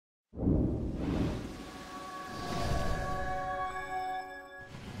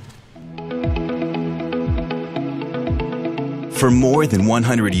For more than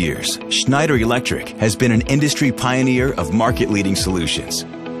 100 years, Schneider Electric has been an industry pioneer of market-leading solutions.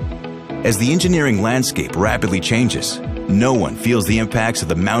 As the engineering landscape rapidly changes, no one feels the impacts of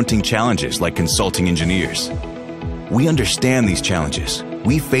the mounting challenges like consulting engineers. We understand these challenges.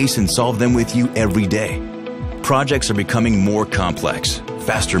 We face and solve them with you every day. Projects are becoming more complex,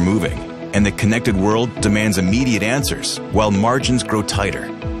 faster moving, and the connected world demands immediate answers while margins grow tighter.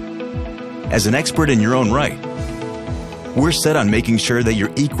 As an expert in your own right, we're set on making sure that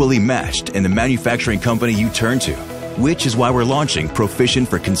you're equally matched in the manufacturing company you turn to, which is why we're launching Proficient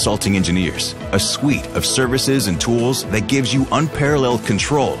for Consulting Engineers, a suite of services and tools that gives you unparalleled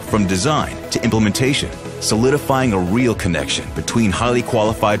control from design to implementation, solidifying a real connection between highly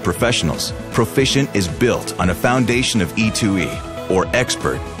qualified professionals. Proficient is built on a foundation of E2E, or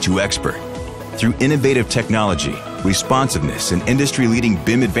expert to expert. Through innovative technology, responsiveness, and industry-leading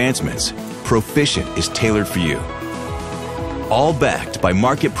BIM advancements, Proficient is tailored for you. All backed by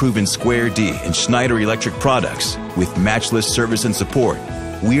market-proven Square D and Schneider Electric products with matchless service and support,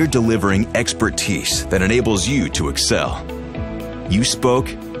 we're delivering expertise that enables you to excel. You spoke,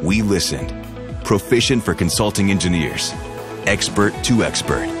 we listened. Proficient for Consulting Engineers. Expert to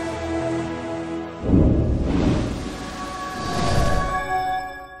expert.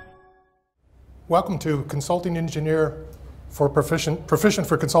 Welcome to Consulting Engineer for Proficient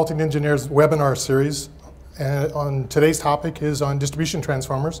for Consulting Engineers webinar series. On today's topic is on distribution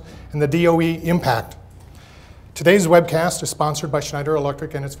transformers and the DOE impact. Today's webcast is sponsored by Schneider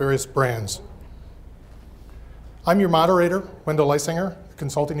Electric and its various brands. I'm your moderator, Wendell Leisinger,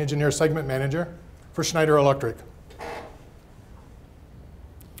 Consulting Engineer Segment Manager for Schneider Electric.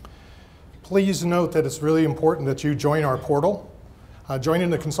 Please note that it's really important that you join our portal. Joining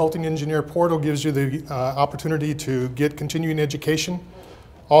the Consulting Engineer portal gives you the opportunity to get continuing education.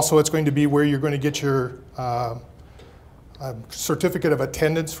 Also, it's going to be where you're going to get your certificate of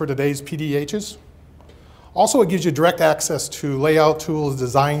attendance for today's PDHs. Also, it gives you direct access to layout tools,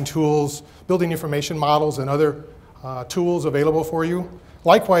 design tools, building information models, and other tools available for you.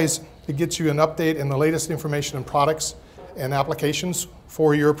 Likewise, it gets you an update in the latest information and products and applications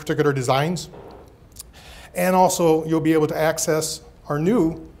for your particular designs. And also, you'll be able to access our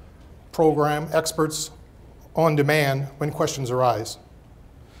new program, Experts on Demand, when questions arise.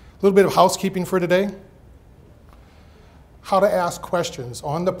 A little bit of housekeeping for today. How to ask questions.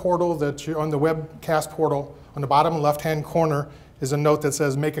 On the portal that you're on the webcast portal, on the bottom left-hand corner is a note that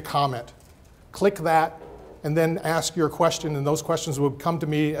says make a comment. Click that and then ask your question, and those questions will come to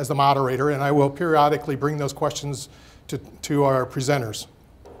me as the moderator, and I will periodically bring those questions to our presenters.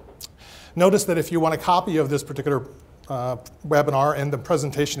 Notice that if you want a copy of this particular webinar and the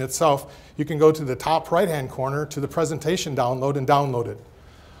presentation itself, you can go to the top right-hand corner to the presentation download and download it.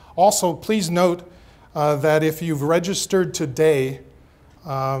 Also, please note that if you've registered today,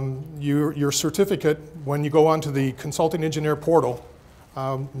 your certificate, when you go onto the Consulting Engineer portal,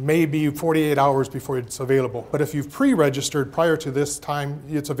 may be 48 hours before it's available. But if you've pre-registered prior to this time,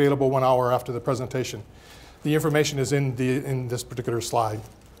 it's available 1 hour after the presentation. The information is in this particular slide.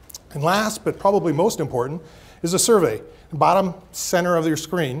 And last, but probably most important, is a survey. The bottom center of your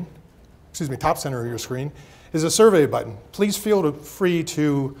screen, top center of your screen, is a survey button. Please feel free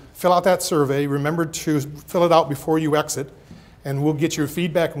to fill out that survey. Remember to fill it out before you exit, and we'll get your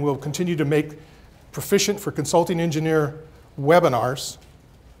feedback, and we'll continue to make Proficient for Consulting Engineer webinars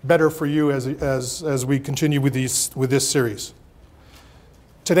better for you as we continue with this series.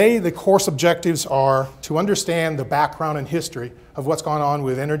 Today, the course objectives are to understand the background and history of what's gone on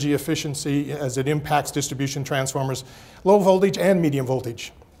with energy efficiency as it impacts distribution transformers, low voltage and medium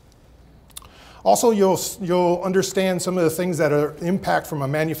voltage. Also, you'll understand some of the things that are impact from a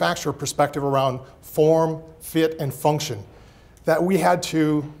manufacturer perspective around form, fit, and function that we had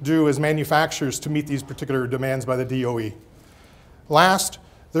to do as manufacturers to meet these particular demands by the DOE. Last,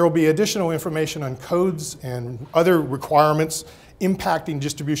 there will be additional information on codes and other requirements impacting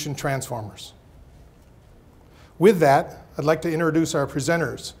distribution transformers. With that, I'd like to introduce our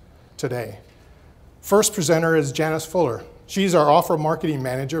presenters today. First presenter is Janice Fuller. She's our offer marketing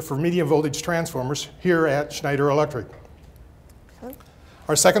manager for medium voltage transformers here at Schneider Electric.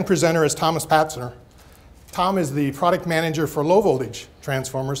 Our second presenter is Thomas Patzner. Tom is the product manager for low voltage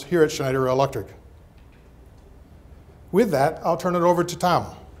transformers here at Schneider Electric. With that, I'll turn it over to Tom.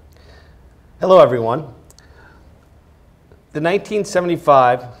 Hello, everyone. The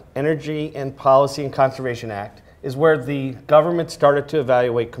 1975 Energy and Policy and Conservation Act is where the government started to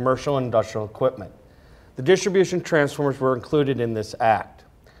evaluate commercial and industrial equipment. The distribution transformers were included in this act.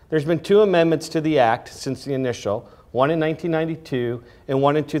 There's been 2 amendments to the act since the initial, one in 1992 and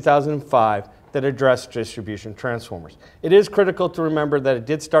one in 2005, that addressed distribution transformers. It is critical to remember that it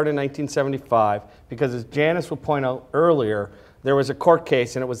did start in 1975 because, as Janice will point out earlier, there was a court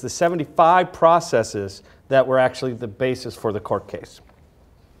case, and it was the 75 processes that were actually the basis for the court case.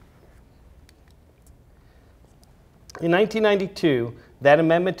 In 1992, that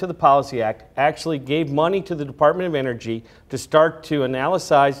amendment to the Policy Act actually gave money to the Department of Energy to start to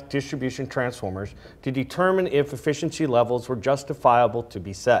analyze distribution transformers to determine if efficiency levels were justifiable to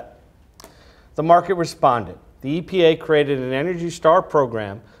be set. The market responded. The EPA created an Energy Star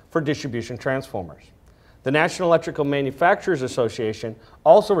program for distribution transformers. The National Electrical Manufacturers Association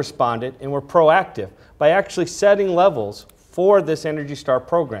also responded and were proactive by actually setting levels for this Energy Star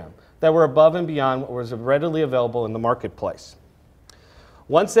program that were above and beyond what was readily available in the marketplace.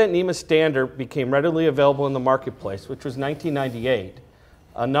 Once that NEMA standard became readily available in the marketplace, which was 1998,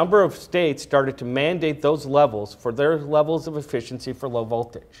 a number of states started to mandate those levels for their levels of efficiency for low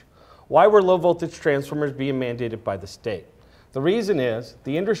voltage. Why were low voltage transformers being mandated by the state? The reason is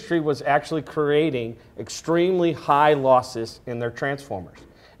the industry was actually creating extremely high losses in their transformers.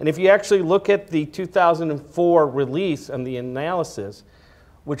 And if you actually look at the 2004 release and the analysis,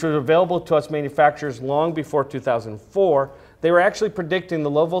 which was available to us manufacturers long before 2004, they were actually predicting the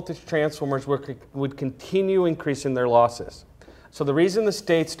low voltage transformers would continue increasing their losses. So the reason the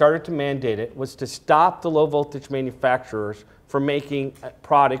state started to mandate it was to stop the low voltage manufacturers from making a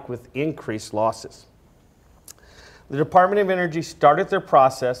product with increased losses. The Department of Energy started their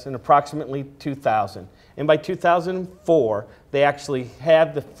process in approximately 2000. And by 2004, they actually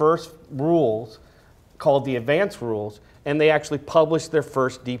had the first rules called the Advanced Rules, and they actually published their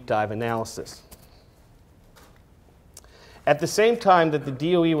first deep dive analysis. At the same time that the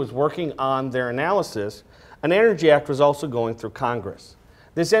DOE was working on their analysis, an Energy Act was also going through Congress.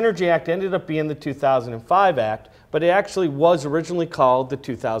 This Energy Act ended up being the 2005 Act, but it actually was originally called the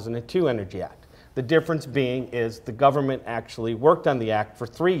 2002 Energy Act. The difference being is the government actually worked on the act for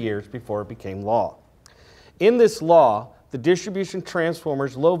 3 years before it became law. In this law, the distribution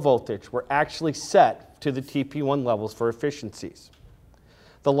transformers low voltage were actually set to the TP1 levels for efficiencies.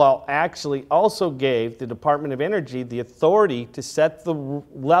 The law actually also gave the Department of Energy the authority to set the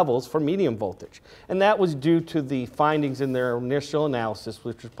levels for medium voltage, and that was due to the findings in their initial analysis,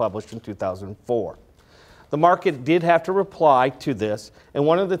 which was published in 2004. The market did have to reply to this, and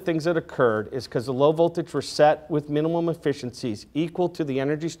one of the things that occurred is because the low voltage were set with minimum efficiencies equal to the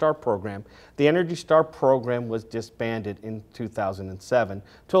Energy Star program, the Energy Star program was disbanded in 2007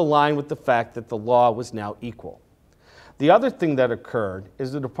 to align with the fact that the law was now equal. The other thing that occurred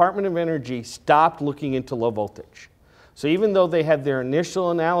is the Department of Energy stopped looking into low voltage. So even though they had their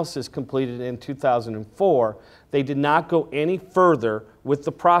initial analysis completed in 2004, they did not go any further with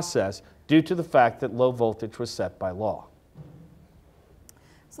the process due to the fact that low voltage was set by law.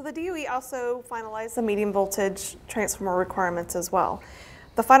 So the DOE also finalized the medium voltage transformer requirements as well.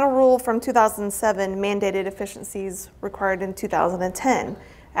 The final rule from 2007 mandated efficiencies required in 2010.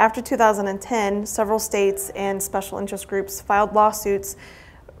 After 2010, several states and special interest groups filed lawsuits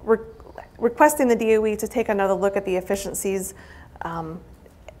requesting the DOE to take another look at the efficiencies.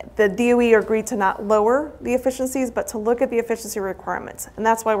 The DOE agreed to not lower the efficiencies, but to look at the efficiency requirements. And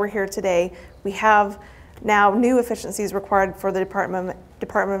that's why we're here today. We have now new efficiencies required for the Department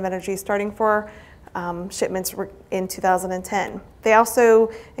of Energy, starting for shipments in 2010. They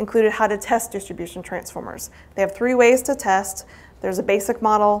also included how to test distribution transformers. They have 3 ways to test. There's a basic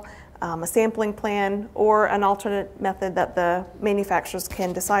model, a sampling plan, or an alternate method that the manufacturers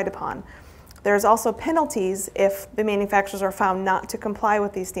can decide upon. There's also penalties if the manufacturers are found not to comply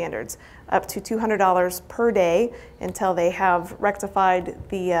with these standards, up to $200 per day until they have rectified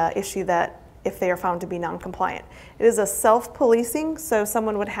the issue that if they are found to be non-compliant. It is a self-policing, so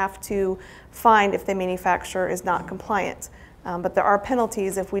someone would have to find if the manufacturer is not compliant. But there are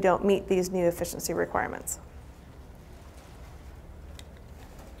penalties if we don't meet these new efficiency requirements.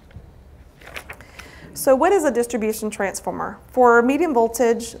 So what is a distribution transformer? For medium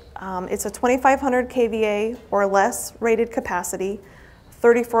voltage, it's a 2500 kVA or less rated capacity,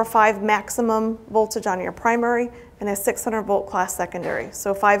 34.5 maximum voltage on your primary, and a 600 volt class secondary.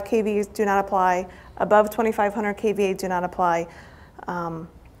 So 5 kVs do not apply, above 2500 kVA do not apply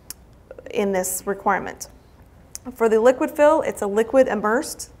in this requirement. For the liquid fill, it's a liquid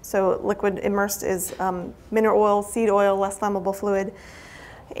immersed. So liquid immersed is mineral oil, seed oil, less flammable fluid.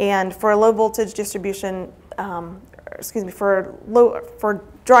 And for a low voltage distribution, for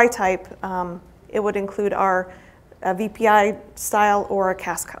dry type, it would include our VPI style or a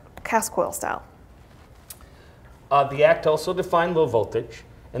cast coil style. The Act also defined low voltage,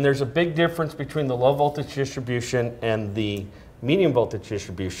 and there's a big difference between the low voltage distribution and the medium voltage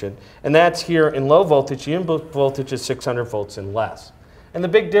distribution, and that's here in low voltage. The input voltage is 600 volts and less. And the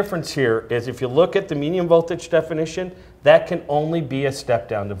big difference here is if you look at the medium voltage definition, that can only be a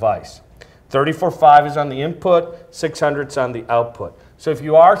step-down device. 34.5 is on the input, 600 is on the output. So if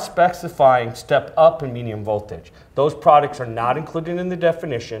you are specifying step up in medium voltage, those products are not included in the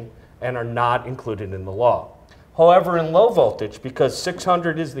definition and are not included in the law. However, in low voltage, because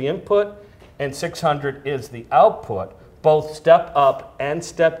 600 is the input and 600 is the output, both step up and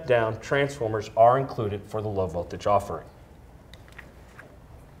step down transformers are included for the low voltage offering.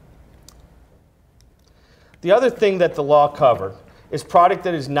 The other thing that the law covered is product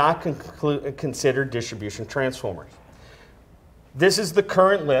that is not considered distribution transformers. This is the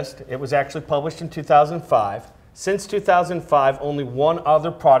current list. It was actually published in 2005. Since 2005, only one other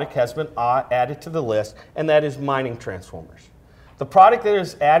product has been added to the list, and that is mining transformers. The product that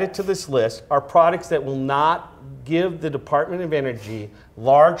is added to this list are products that will not give the Department of Energy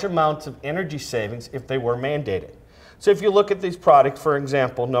large amounts of energy savings if they were mandated. So if you look at these products, for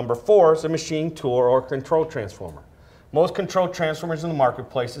example, number 4 is a machine tool or control transformer. Most control transformers in the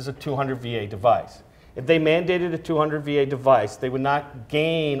marketplace is a 200 VA device. If they mandated a 200 VA device, they would not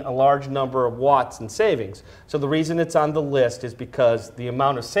gain a large number of watts in savings. So the reason it's on the list is because the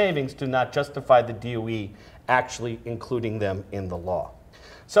amount of savings do not justify the DOE actually including them in the law.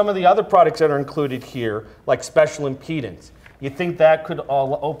 Some of the other products that are included here, like special impedance, you think that could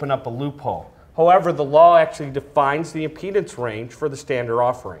all open up a loophole. However, the law actually defines the impedance range for the standard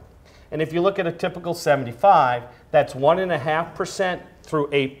offering. And if you look at a typical 75, that's 1.5% through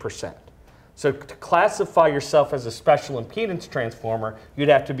 8%. So to classify yourself as a special impedance transformer, you'd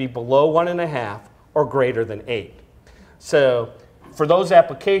have to be below 1.5 or greater than 8. So for those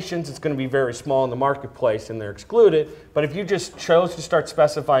applications, it's going to be very small in the marketplace and they're excluded. But if you just chose to start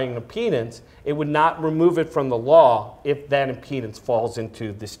specifying an impedance, it would not remove it from the law if that impedance falls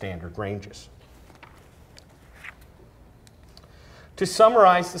into the standard ranges. To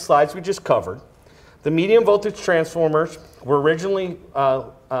summarize the slides we just covered, the medium voltage transformers were originally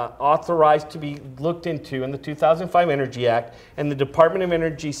authorized to be looked into in the 2005 Energy Act, and the Department of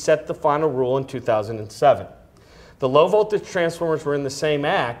Energy set the final rule in 2007. The low voltage transformers were in the same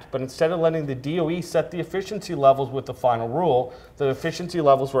act, but instead of letting the DOE set the efficiency levels with the final rule, the efficiency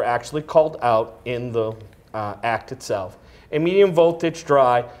levels were actually called out in the act itself. And medium voltage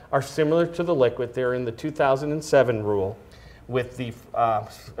dry are similar to the liquid. They're in the 2007 rule, with the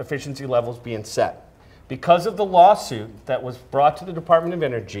efficiency levels being set. Because of the lawsuit that was brought to the Department of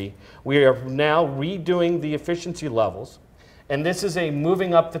Energy, we are now redoing the efficiency levels, and this is a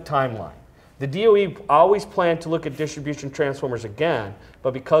moving up the timeline. The DOE always planned to look at distribution transformers again,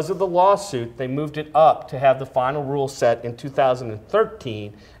 but because of the lawsuit, they moved it up to have the final rule set in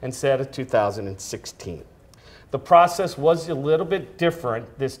 2013 instead of 2016. The process was a little bit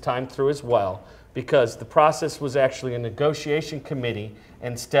different this time through as well, because the process was actually a negotiation committee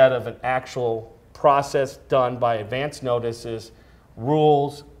instead of an actual process done by advance notices,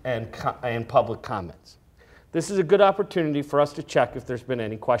 rules, and public comments. This is a good opportunity for us to check if there's been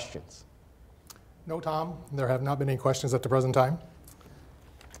any questions. No, Tom, there have not been any questions at the present time.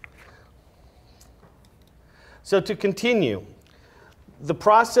 So to continue, the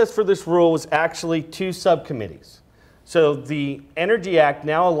process for this rule was actually 2 subcommittees. So the Energy Act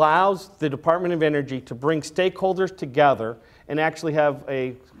now allows the Department of Energy to bring stakeholders together and actually have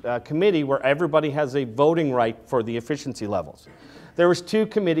a committee where everybody has a voting right for the efficiency levels. There was 2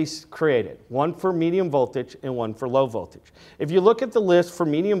 committees created, one for medium voltage and one for low voltage. If you look at the list for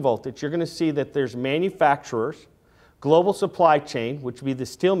medium voltage, you're going to see that there's manufacturers, global supply chain, which would be the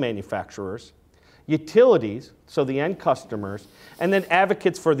steel manufacturers, utilities, so the end customers, and then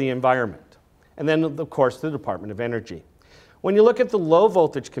advocates for the environment. And then, of course, the Department of Energy. When you look at the low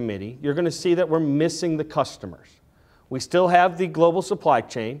voltage committee, you're going to see that we're missing the customers. We still have the global supply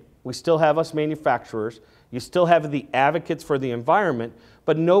chain. We still have us manufacturers. You still have the advocates for the environment,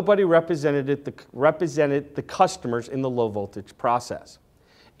 but nobody represented the customers in the low voltage process.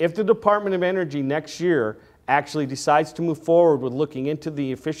 If the Department of Energy next year actually decides to move forward with looking into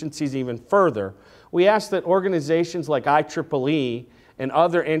the efficiencies even further, we ask that organizations like IEEE and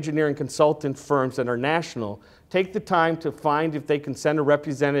other engineering consultant firms that are national take the time to find if they can send a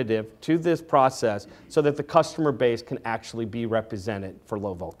representative to this process so that the customer base can actually be represented for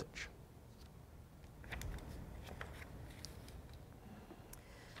low voltage.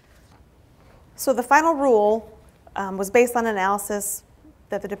 So the final rule was based on analysis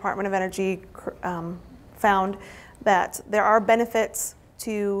that the Department of Energy found that there are benefits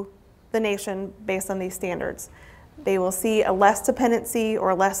to the nation based on these standards. They will see a less dependency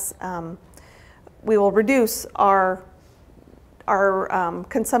or less, we will reduce our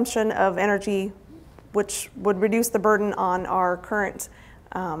consumption of energy, which would reduce the burden on our current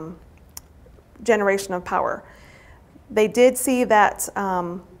generation of power. They did see that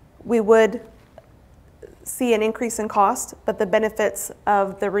we would see an increase in cost, but the benefits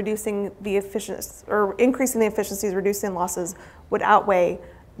of the reducing the efficiency or increasing the efficiencies, reducing losses would outweigh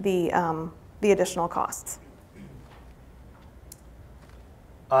the additional costs.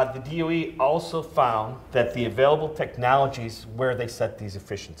 The DOE also found that the available technologies where they set these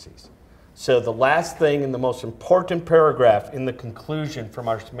efficiencies. So the last thing and the most important paragraph in the conclusion from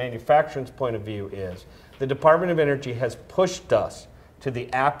our manufacturing's point of view is the Department of Energy has pushed us to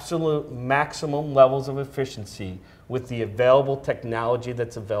the absolute maximum levels of efficiency with the available technology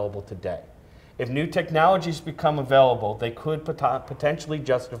that's available today. If new technologies become available, they could potentially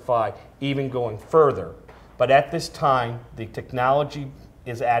justify even going further. But at this time, the technology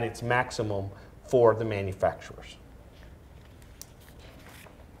is at its maximum for the manufacturers.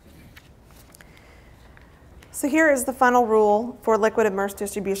 So here is the final rule for liquid immersed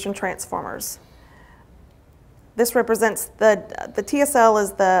distribution transformers. This represents the TSL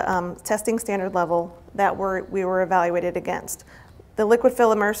is the testing standard level that we were evaluated against. The liquid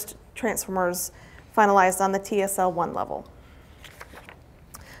fill immersed transformers finalized on the TSL 1 level.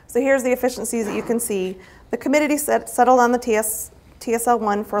 So here's the efficiencies that you can see. The committee settled on the TSL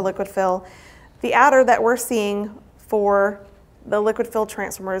 1 for liquid fill. The adder that we're seeing for the liquid fill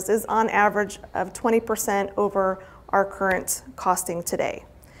transformers is on average of 20% over our current costing today.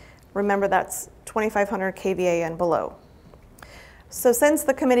 Remember, that's 2,500 kVA and below. So since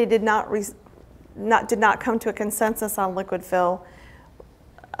the committee did not come to a consensus on liquid fill,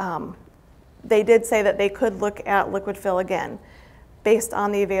 they did say that they could look at liquid fill again based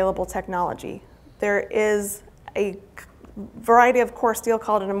on the available technology. There is a variety of core steel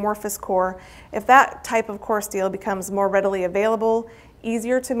called an amorphous core. If that type of core steel becomes more readily available,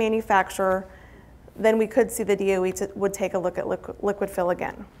 easier to manufacture, then we could see the DOE would take a look at liquid fill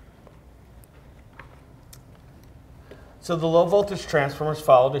again. So the low voltage transformers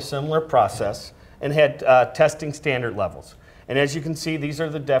followed a similar process and had testing standard levels. And as you can see, these are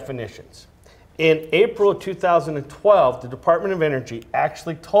the definitions. In April of 2012, the Department of Energy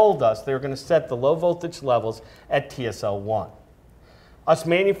actually told us they were going to set the low voltage levels at TSL 1. Us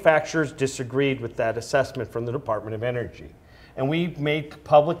manufacturers disagreed with that assessment from the Department of Energy. And we made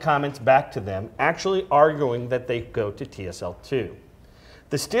public comments back to them, actually arguing that they go to TSL 2.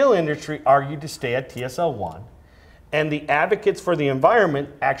 The steel industry argued to stay at TSL 1. And the advocates for the environment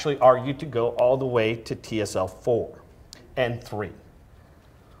actually argued to go all the way to TSL 4 and 3.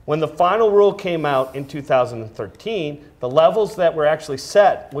 When the final rule came out in 2013, the levels that were actually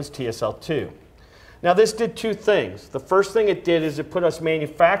set was TSL 2. Now this did two things. The first thing it did is it put us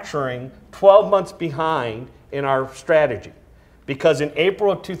manufacturing 12 months behind in our strategy. Because in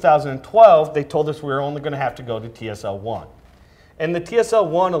April of 2012, they told us we were only going to have to go to TSL 1. And the TSL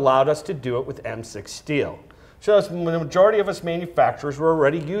 1 allowed us to do it with M6 steel. So the majority of us manufacturers were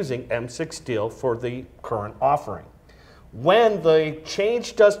already using M6 steel for the current offering. When they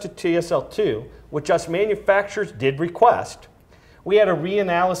changed us to TSL 2, which us manufacturers did request, we had to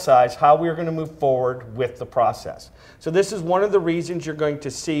reanalyze how we were going to move forward with the process. So this is one of the reasons you're going to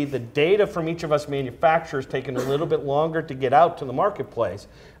see the data from each of us manufacturers taking a little bit longer to get out to the marketplace,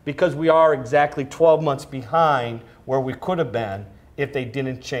 because we are exactly 12 months behind where we could have been if they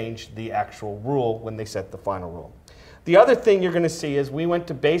didn't change the actual rule when they set the final rule. The other thing you're going to see is we went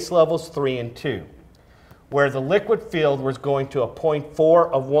to base levels 3 and 2, where the liquid field was going to a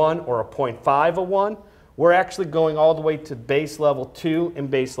 0.4 of 1 or a 0.5 of 1. We're actually going all the way to base level 2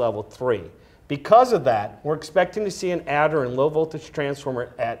 and base level 3. Because of that, we're expecting to see an adder and low voltage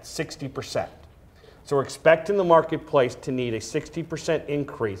transformer at 60%. So we're expecting the marketplace to need a 60%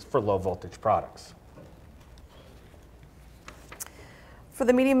 increase for low voltage products. For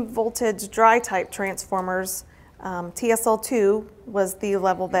the medium voltage dry type transformers, TSL 2 was the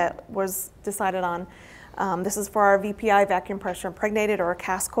level that was decided on. This is for our VPI, vacuum pressure impregnated, or a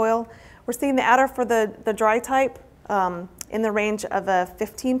cast coil. We're seeing the adder for the dry type in the range of a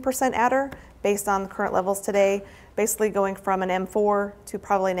 15% adder based on the current levels today, basically going from an M4 to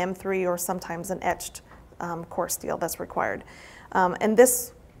probably an M3 or sometimes an etched core steel that's required. And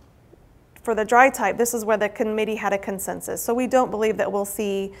this, for the dry type, this is where the committee had a consensus. So we don't believe that we'll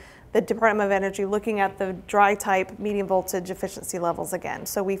see the Department of Energy looking at the dry type medium voltage efficiency levels again.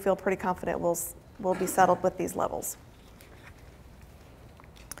 So we feel pretty confident we'll be settled with these levels.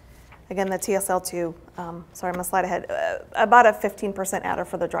 Again, the TSL 2, sorry, I'm gonna slide ahead, about a 15% adder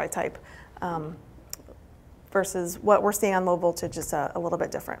for the dry type versus what we're seeing on low voltage is a little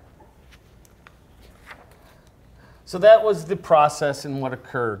bit different. So that was the process and what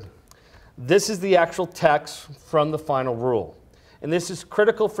occurred. This is the actual text from the final rule. And this is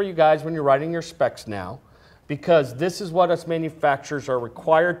critical for you guys when you're writing your specs now, because this is what us manufacturers are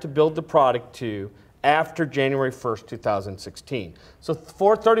required to build the product to after January 1st, 2016. So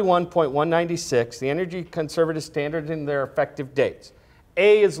 431.196, the Energy Conservative Standard and their effective dates.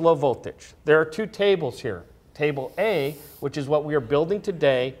 A is low voltage. There are two tables here. Table A, which is what we are building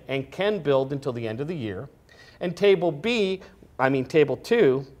today and can build until the end of the year. And table B, table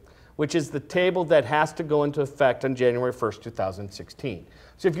 2, which is the table that has to go into effect on January 1st, 2016.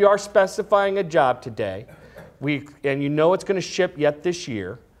 So if you are specifying a job today, and you know it's going to ship yet this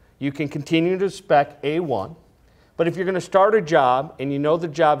year, you can continue to spec A1. But if you're going to start a job and you know the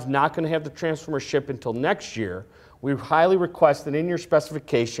job's not going to have the transformer ship until next year, we highly request that in your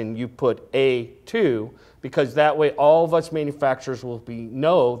specification you put A2, because that way all of us manufacturers will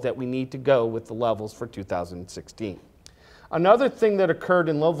know that we need to go with the levels for 2016. Another thing that occurred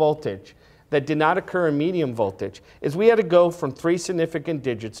in low voltage that did not occur in medium voltage is we had to go from 3 significant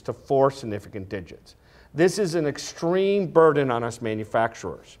digits to 4 significant digits. This is an extreme burden on us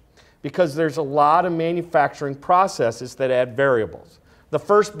manufacturers because there's a lot of manufacturing processes that add variables. The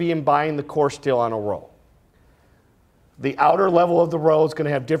first being buying the core steel on a roll. The outer level of the roll is going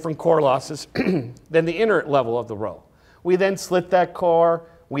to have different core losses than the inner level of the roll. We then slit that core.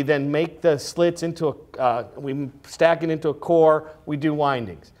 We then make the slits into we stack it into a core. We do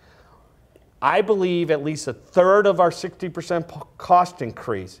windings. I believe at least a third of our 60% cost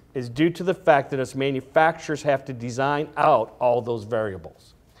increase is due to the fact that us manufacturers have to design out all those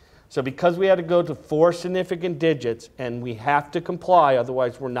variables. So because we had to go to 4 significant digits and we have to comply,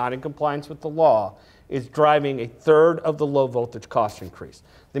 otherwise we're not in compliance with the law, is driving a third of the low voltage cost increase.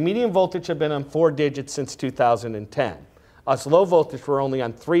 The medium voltage have been on 4 digits since 2010. Us low voltage were only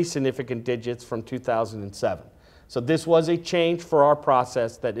on 3 significant digits from 2007. So this was a change for our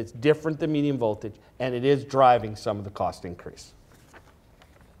process that is different than medium voltage, and it is driving some of the cost increase.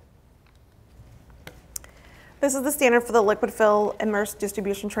 This is the standard for the liquid fill immersed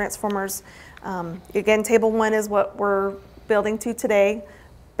distribution transformers. Again, table 1 is what we're building to today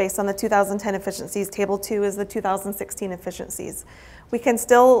based on the 2010 efficiencies. Table 2 is the 2016 efficiencies. We can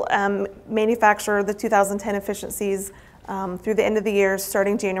still manufacture the 2010 efficiencies through the end of the year,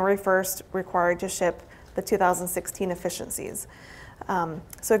 starting January 1st, required to ship the 2016 efficiencies.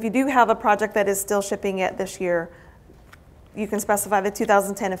 So if you do have a project that is still shipping yet this year, you can specify the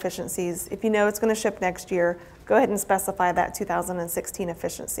 2010 efficiencies. If you know it's going to ship next year, go ahead and specify that 2016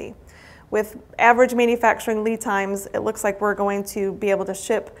 efficiency. With average manufacturing lead times, it looks like we're going to be able to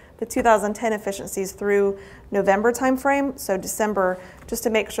ship the 2010 efficiencies through November timeframe, so December, just to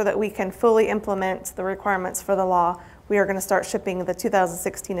make sure that we can fully implement the requirements for the law. We are going to start shipping the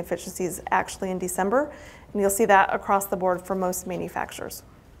 2016 efficiencies actually in December, and you'll see that across the board for most manufacturers.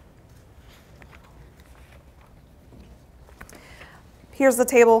 Here's the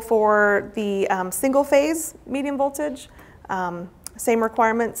table for the single phase medium voltage. Same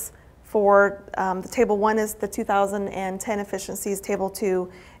requirements for the table 1 is the 2010 efficiencies. Table 2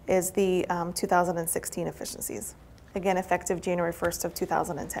 is the 2016 efficiencies. Again, effective January 1st of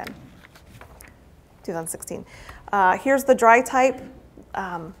 2016. Here's the dry type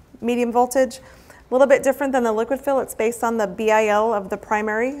medium voltage. A little bit different than the liquid fill. It's based on the BIL of the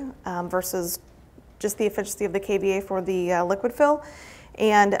primary versus just the efficiency of the kVA for the liquid fill.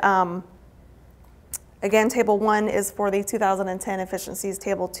 And again, table 1 is for the 2010 efficiencies,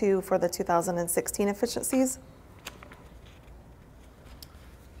 table 2 for the 2016 efficiencies.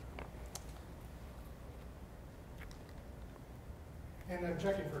 And I'm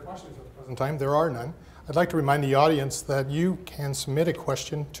checking for questions at the present time. There are none. I'd like to remind the audience that you can submit a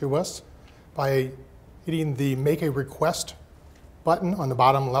question to us by hitting the Make a Request button on the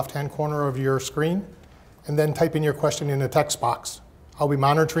bottom left-hand corner of your screen, and then typing your question in the text box. I'll be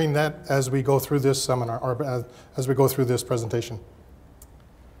monitoring that as we go through this seminar, or as we go through this presentation.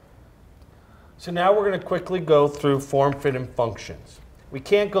 So now we're going to quickly go through form, fit, and functions. We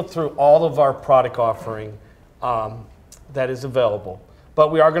can't go through all of our product offering that is available,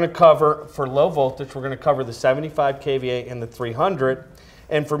 but we are going to cover, for low voltage, we're going to cover the 75 kVA and the 300.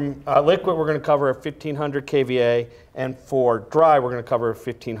 And for liquid, we're going to cover a 1500 kVA, and for dry, we're going to cover a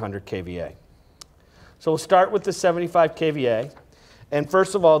 1500 kVA. So we'll start with the 75 kVA. And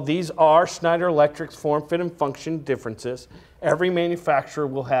first of all, these are Schneider Electric's form, fit, and function differences. Every manufacturer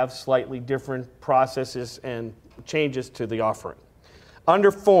will have slightly different processes and changes to the offering.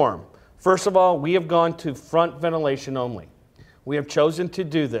 Under form, first of all, we have gone to front ventilation only. We have chosen to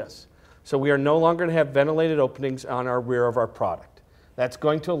do this. So we are no longer going to have ventilated openings on our rear of our product. That's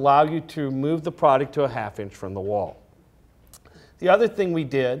going to allow you to move the product to a 1/2 inch from the wall. The other thing we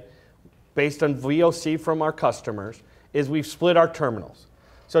did, based on VOC from our customers, is we've split our terminals.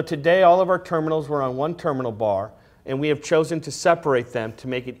 So today all of our terminals were on one terminal bar, and we have chosen to separate them to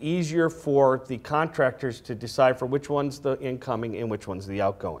make it easier for the contractors to decide for which one's the incoming and which one's the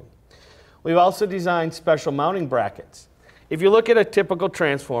outgoing. We've also designed special mounting brackets. If you look at a typical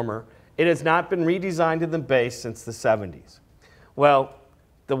transformer, it has not been redesigned in the base since the 70s. Well,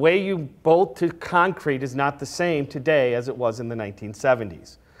 the way you bolt to concrete is not the same today as it was in the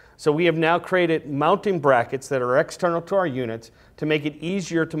 1970s. So we have now created mounting brackets that are external to our units to make it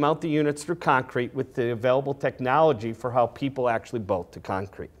easier to mount the units through concrete with the available technology for how people actually bolt to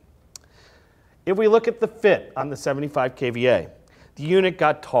concrete. If we look at the fit on the 75 kVA, the unit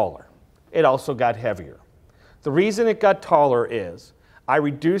got taller. It also got heavier. The reason it got taller is I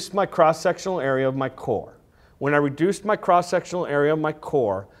reduced my cross-sectional area of my core. When I reduced my cross-sectional area of my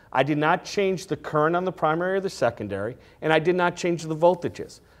core, I did not change the current on the primary or the secondary, and I did not change the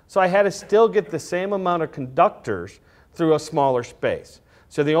voltages. So I had to still get the same amount of conductors through a smaller space.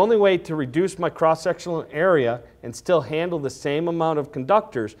 So the only way to reduce my cross-sectional area and still handle the same amount of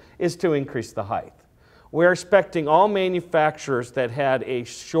conductors is to increase the height. We're expecting all manufacturers that had a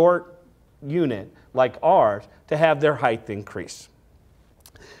short unit like ours to have their height increase.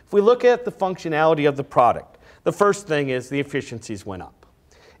 If we look at the functionality of the product, the first thing is the efficiencies went up.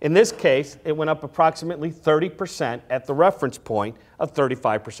 In this case, it went up approximately 30% at the reference point of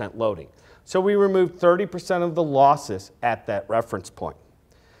 35% loading. So we removed 30% of the losses at that reference point.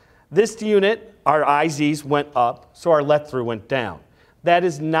 This unit, our IZs went up, so our let-through went down. That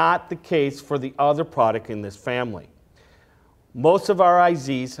is not the case for the other product in this family. Most of our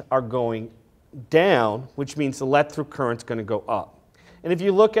IZs are going down, which means the let-through current's going to go up. And if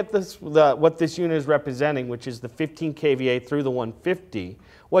you look at this, what this unit is representing, which is the 15 kVA through the 150,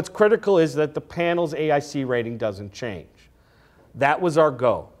 what's critical is that the panel's AIC rating doesn't change. That was our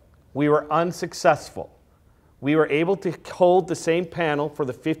goal. We were unsuccessful. We were able to hold the same panel for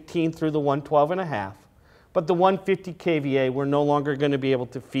the 15 through the 112.5, but the 150 kVA we're no longer going to be able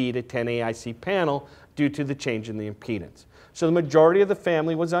to feed a 10 AIC panel due to the change in the impedance. So the majority of the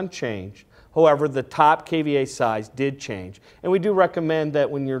family was unchanged. However, the top kVA size did change. And we do recommend that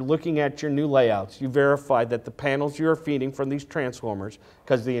when you're looking at your new layouts, you verify that the panels you're feeding from these transformers,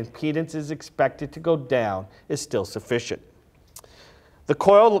 because the impedance is expected to go down, is still sufficient. The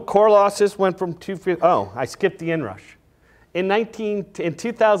core losses went from 250, oh, I skipped the inrush. In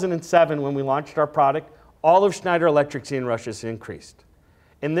 2007, when we launched our product, all of Schneider Electric's inrushes increased.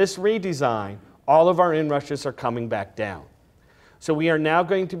 In this redesign, all of our inrushes are coming back down. So we are now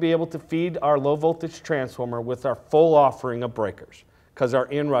going to be able to feed our low voltage transformer with our full offering of breakers, because our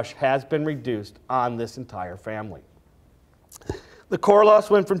inrush has been reduced on this entire family. The core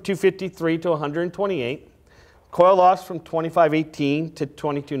loss went from 253 to 128. Coil loss from 2518 to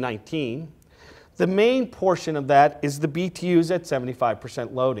 2219. The main portion of that is the BTUs at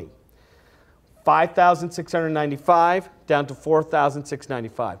 75% loading. 5,695 down to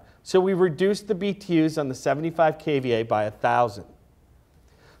 4,695. So we reduced the BTUs on the 75 kVA by 1,000.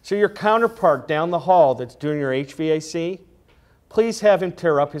 So your counterpart down the hall that's doing your HVAC, please have him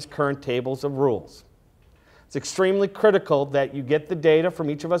tear up his current tables of rules. It's extremely critical that you get the data from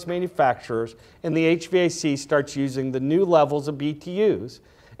each of us manufacturers and the HVAC starts using the new levels of BTUs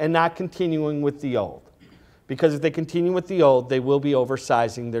and not continuing with the old. Because if they continue with the old, they will be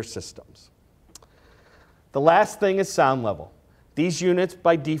oversizing their systems. The last thing is sound level. These units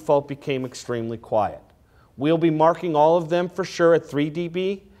by default became extremely quiet. We'll be marking all of them for sure at 3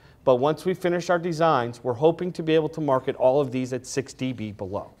 dB, but once we finish our designs, we're hoping to be able to market all of these at 6 dB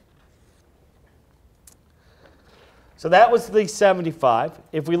below. So that was the 75.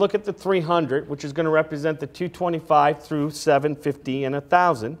 If we look at the 300, which is going to represent the 225 through 750 and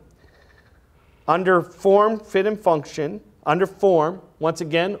 1,000, under form, fit, and function, under form, once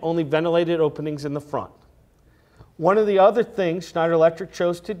again, only ventilated openings in the front. One of the other things Schneider Electric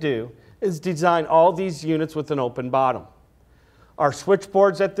chose to do is design all these units with an open bottom. Our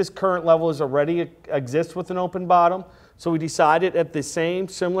switchboards at this current level already exist with an open bottom, so we decided at the same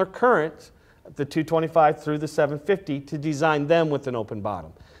similar current, the 225 through the 750, to design them with an open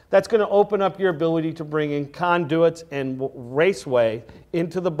bottom. That's going to open up your ability to bring in conduits and raceway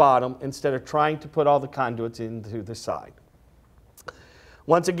into the bottom instead of trying to put all the conduits into the side.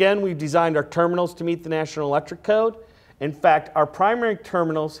 Once again, we've designed our terminals to meet the National Electric Code. In fact, our primary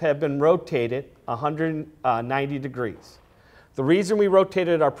terminals have been rotated 190 degrees. The reason we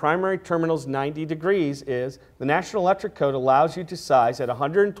rotated our primary terminals 90 degrees is the National Electric Code allows you to size at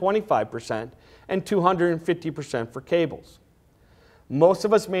 125% and 250% for cables. Most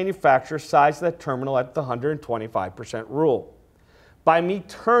of us manufacturers size that terminal at the 125% rule. By me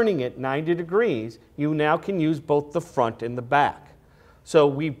turning it 90 degrees, you now can use both the front and the back. So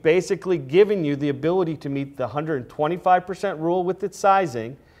we've basically given you the ability to meet the 125% rule with its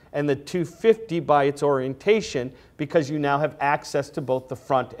sizing and the 250 by its orientation, because you now have access to both the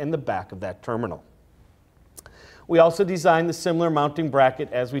front and the back of that terminal. We also designed the similar mounting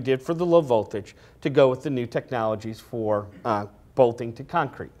bracket as we did for the low voltage to go with the new technologies for bolting to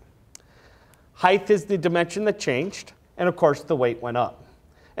concrete. Height is the dimension that changed, and of course the weight went up.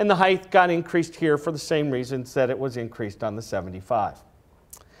 And the height got increased here for the same reasons that it was increased on the 75.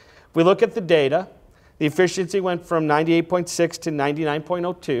 If we look at the data, the efficiency went from 98.6 to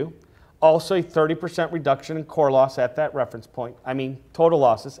 99.02, also a 30% reduction in core loss at that reference point, total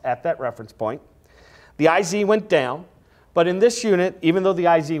losses at that reference point. The IZ went down, but in this unit, even though the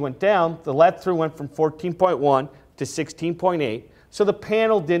IZ went down, the let-through went from 14.1 to 16.8, so the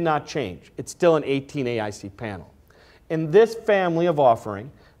panel did not change. It's still an 18 AIC panel. In this family of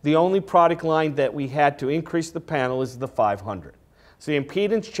offering, the only product line that we had to increase the panel is the 500. So the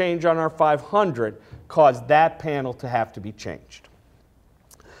impedance change on our 500 caused that panel to have to be changed.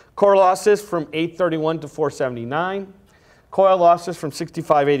 Core losses from 831 to 479. Coil losses from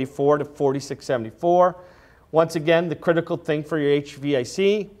 6584 to 4674. Once again, the critical thing for your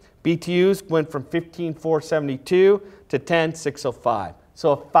HVAC, BTUs went from 15472 to 10605.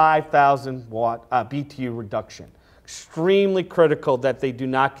 So a 5,000 watt BTU reduction. Extremely critical that they do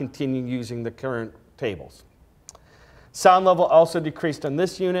not continue using the current tables. Sound level also decreased on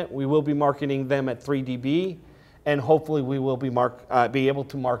this unit. We will be marketing them at 3 dB, and hopefully we will be able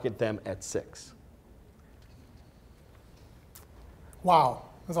to market them at 6. Wow,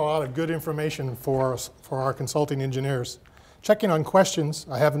 that's a lot of good information for our consulting engineers. Checking on questions.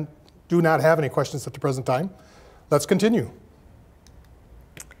 I do not have any questions at the present time. Let's continue.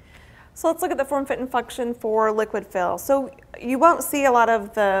 So let's look at the form, fit, and function for liquid fill. So you won't see a lot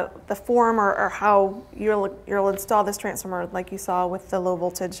of the form or how you'll install this transformer like you saw with the low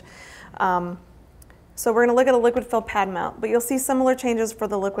voltage. So we're going to look at a liquid fill pad mount, but you'll see similar changes for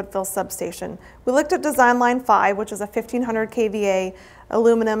the liquid fill substation. We looked at design line 5, which is a 1500 kVA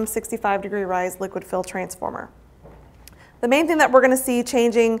aluminum 65-degree rise liquid fill transformer. The main thing that we're going to see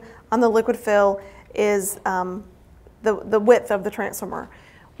changing on the liquid fill is the width of the transformer.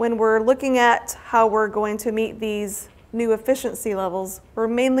 When we're looking at how we're going to meet these new efficiency levels, we're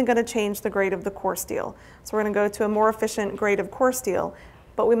mainly going to change the grade of the core steel. So we're going to go to a more efficient grade of core steel,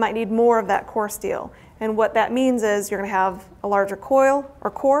 but we might need more of that core steel. And what that means is you're going to have a larger coil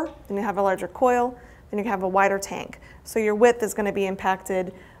or core, then you have a larger coil, then you have a wider tank. So your width is going to be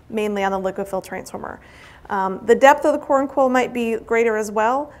impacted mainly on the liquid fill transformer. The depth of the core and coil might be greater as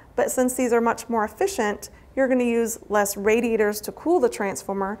well, but since these are much more efficient, you're going to use less radiators to cool the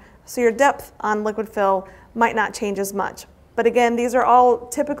transformer, so your depth on liquid fill might not change as much. But again, these are all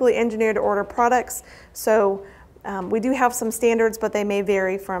typically engineered to order products, so we do have some standards, but they may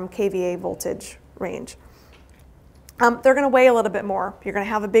vary from kVA voltage range. They're going to weigh a little bit more. You're going to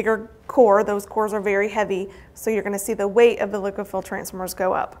have a bigger core. Those cores are very heavy, so you're going to see the weight of the liquid fill transformers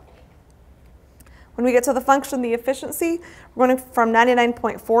go up. When we get to the function, the efficiency, we're going from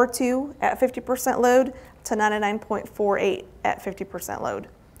 99.42 at 50% load to 99.48 at 50% load.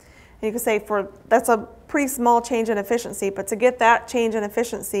 And you can say that's a pretty small change in efficiency, but to get that change in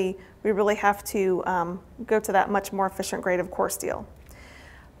efficiency, we really have to go to that much more efficient grade of core steel.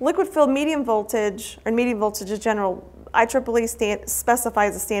 Liquid filled medium voltage, or medium voltage in general, IEEE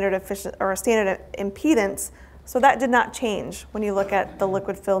specifies a standard impedance, so that did not change when you look at the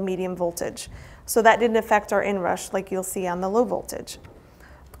liquid filled medium voltage. So that didn't affect our inrush like you'll see on the low voltage.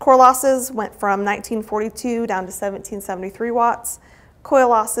 Core losses went from 1942 down to 1773 watts. Coil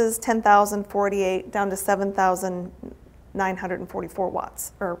losses 10,048 down to 7,944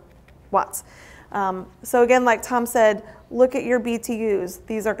 watts. So again, like Tom said, look at your BTUs.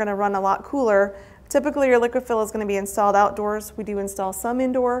 These are going to run a lot cooler. Typically your liquid fill is going to be installed outdoors. We do install some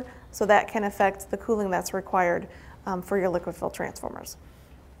indoor, so that can affect the cooling that's required for your liquid fill transformers.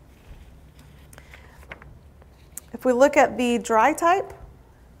 If we look at the dry type,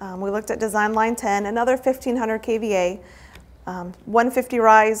 we looked at design line 10, another 1500 kVA, 150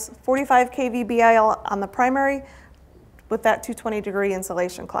 rise, 45 kV BIL on the primary with that 220-degree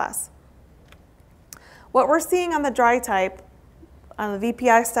insulation class. What we're seeing on the dry type, on the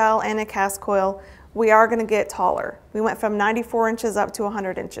VPI style and a cast coil, we are going to get taller. We went from 94 inches up to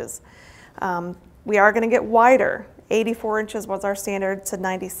 100 inches. We are going to get wider. 84 inches was our standard to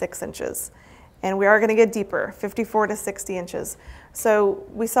 96 inches. And we are going to get deeper, 54 to 60 inches. So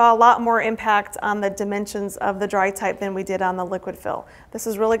we saw a lot more impact on the dimensions of the dry type than we did on the liquid fill. This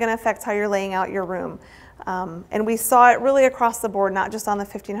is really going to affect how you're laying out your room. And we saw it really across the board, not just on the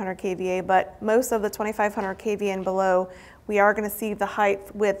 1500 kVA, but most of the 2500 kVA and below, we are going to see the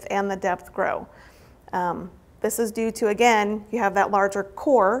height, width, and the depth grow. This is due to, again, you have that larger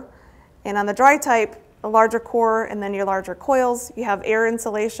core, and on the dry type, a larger core and then your larger coils. You have air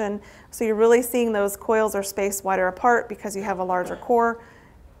insulation, so you're really seeing those coils are spaced wider apart because you have a larger core.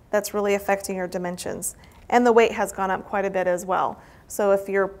 That's really affecting your dimensions. And the weight has gone up quite a bit as well. So if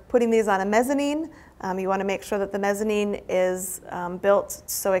you're putting these on a mezzanine, you want to make sure that the mezzanine is built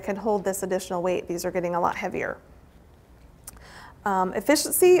so it can hold this additional weight. These are getting a lot heavier.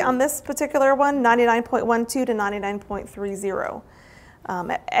 Efficiency on this particular one, 99.12 to 99.30,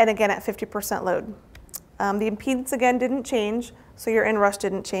 and again at 50% load. The impedance again didn't change, so your inrush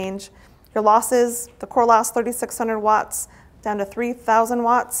didn't change. Your losses, the core loss 3,600 watts down to 3,000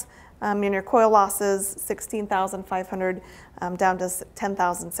 watts, and your coil losses 16,500 down to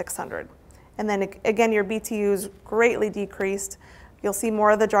 10,600. And then again, your BTUs greatly decreased. You'll see more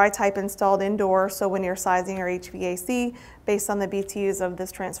of the dry type installed indoor, so when you're sizing your HVAC, based on the BTUs of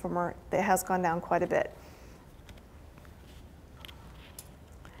this transformer, it has gone down quite a bit.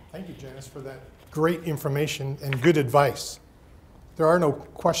 Thank you, Janice, for that great information and good advice. There are no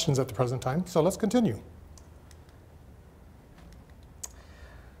questions at the present time, so let's continue.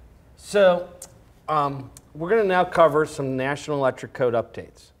 So we're going to now cover some National Electric Code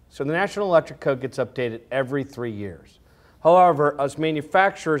updates. So the National Electric Code gets updated every 3 years. However, us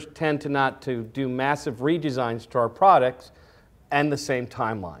manufacturers tend to not to do massive redesigns to our products and the same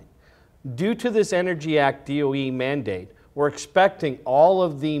timeline. Due to this Energy Act DOE mandate, we're expecting all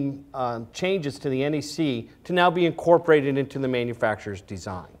of the changes to the NEC to now be incorporated into the manufacturer's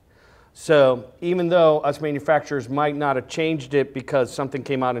design. So even though us manufacturers might not have changed it because something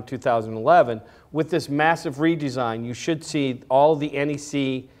came out in 2011, with this massive redesign, you should see all the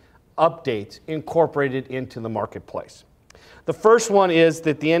NEC updates incorporated into the marketplace. The first one is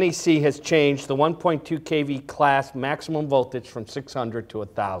that the NEC has changed the 1.2 kV class maximum voltage from 600 to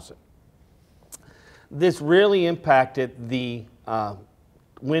 1,000. This really impacted the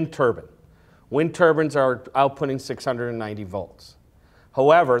wind turbine. Wind turbines are outputting 690 volts.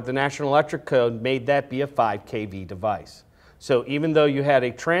 However, the National Electric Code made that be a 5 kV device. So even though you had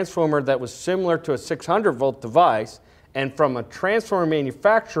a transformer that was similar to a 600 volt device, and from a transformer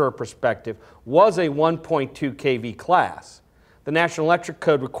manufacturer perspective was a 1.2 kV class, the National Electric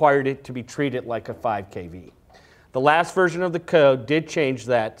Code required it to be treated like a 5 kV. The last version of the code did change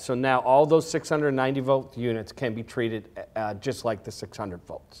that, so now all those 690 volt units can be treated just like the 600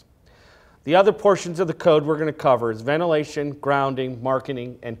 volts. The other portions of the code we're going to cover is ventilation, grounding,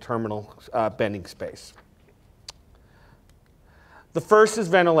 marketing, and terminal bending space. The first is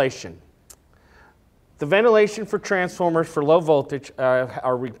ventilation. The ventilation for transformers for low voltage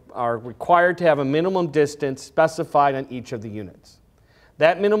are required to have a minimum distance specified on each of the units.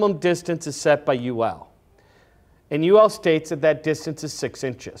 That minimum distance is set by UL. And UL states that that distance is 6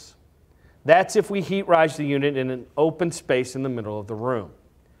 inches. That's if we heat rise the unit in an open space in the middle of the room.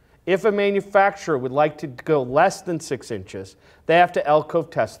 If a manufacturer would like to go less than 6 inches, they have to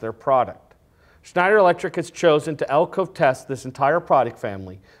Elcove test their product. Schneider Electric has chosen to Elcove test this entire product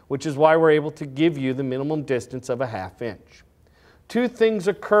family, which is why we're able to give you the minimum distance of a 1/2 inch. Two things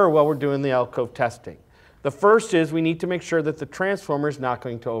occur while we're doing the Elcove testing. The first is we need to make sure that the transformer is not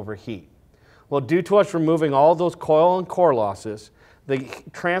going to overheat. Well, due to us removing all those coil and core losses, the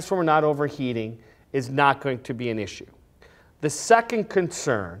transformer not overheating is not going to be an issue. The second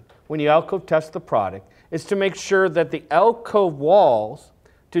concern when you Elcove test the product is to make sure that the Elcove walls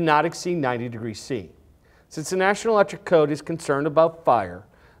do not exceed 90 degrees C. Since the National Electric Code is concerned about fire,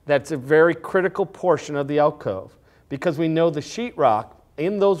 that's a very critical portion of the Elcove because we know the sheetrock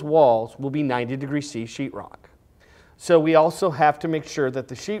in those walls will be 90 degrees C sheetrock. So we also have to make sure that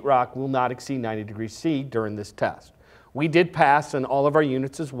the sheetrock will not exceed 90 degrees C during this test. We did pass on all of our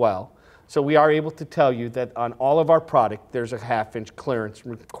units as well, so we are able to tell you that on all of our product, there's a 1/2 inch clearance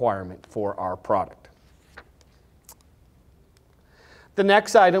requirement for our product. The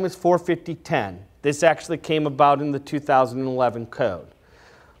next item is 45010. This actually came about in the 2011 code.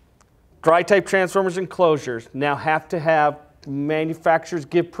 Dry type transformers and closures now have to have manufacturers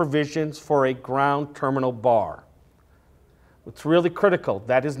give provisions for a ground terminal bar. It's really critical.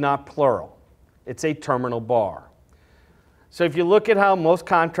 That is not plural. It's a terminal bar. So if you look at how most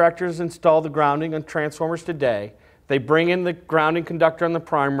contractors install the grounding on transformers today, they bring in the grounding conductor on the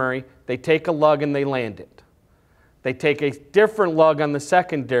primary, they take a lug and they land it. They take a different lug on the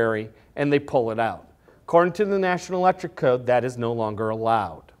secondary and they pull it out. According to the National Electric Code, that is no longer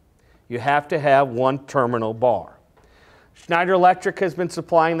allowed. You have to have one terminal bar. Schneider Electric has been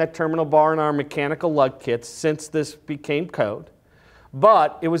supplying that terminal bar in our mechanical lug kits since this became code.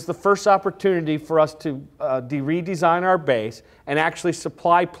 But it was the first opportunity for us to redesign our base and actually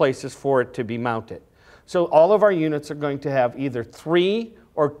supply places for it to be mounted. So all of our units are going to have either 3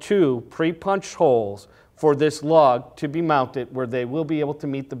 or 2 pre-punched holes for this lug to be mounted, where they will be able to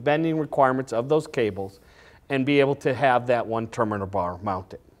meet the bending requirements of those cables and be able to have that one terminal bar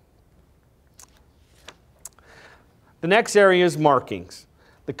mounted. The next area is markings.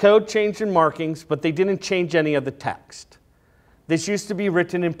 The code changed in markings, but they didn't change any of the text. This used to be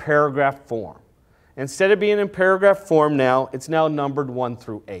written in paragraph form. Instead of being in paragraph form now, it's now numbered 1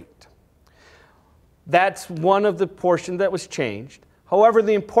 through 8. That's one of the portions that was changed. However,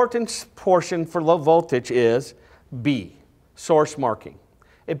 the important portion for low voltage is B, source marking.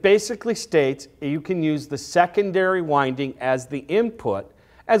 It basically states you can use the secondary winding as the input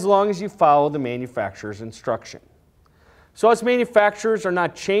as long as you follow the manufacturer's instruction. So us manufacturers are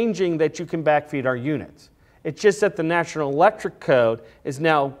not changing that you can backfeed our units. It's just that the National Electric Code is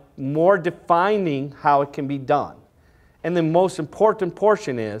now more defining how it can be done. And the most important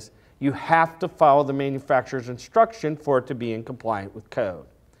portion is you have to follow the manufacturer's instruction for it to be in compliance with code.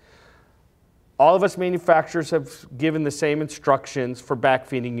 All of us manufacturers have given the same instructions for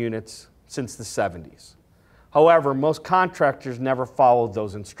backfeeding units since the 70s. However, most contractors never followed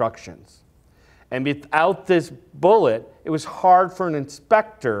those instructions. And without this bullet, it was hard for an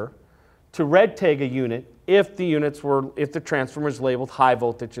inspector to red tag a unit if the transformer is labeled high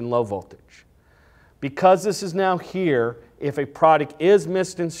voltage and low voltage. Because this is now here, if a product is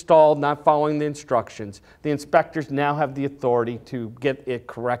misinstalled, not following the instructions, the inspectors now have the authority to get it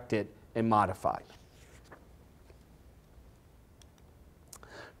corrected and modified.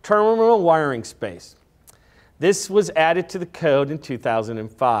 Terminal wiring space. This was added to the code in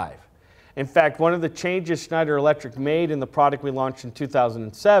 2005. In fact, one of the changes Schneider Electric made in the product we launched in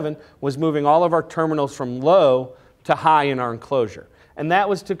 2007 was moving all of our terminals from low to high in our enclosure. And that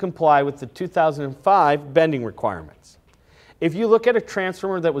was to comply with the 2005 bending requirements. If you look at a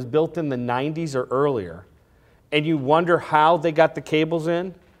transformer that was built in the 90s or earlier, and you wonder how they got the cables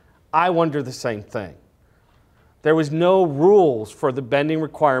in, I wonder the same thing. There was no rules for the bending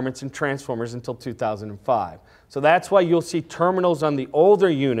requirements in transformers until 2005. So that's why you'll see terminals on the older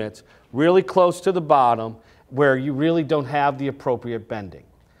units really close to the bottom where you really don't have the appropriate bending.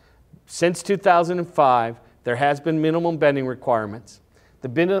 Since 2005, there has been minimum bending requirements. The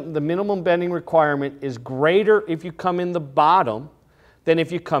minimum bending requirement is greater if you come in the bottom than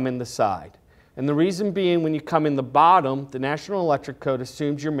if you come in the side. And the reason being, when you come in the bottom, the National Electric Code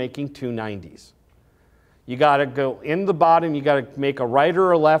assumes you're making 290s. You got to go in the bottom, you got to make a right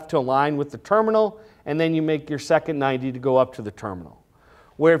or a left to align with the terminal, and then you make your second 90 to go up to the terminal.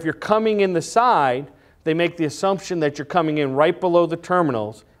 Where if you're coming in the side, they make the assumption that you're coming in right below the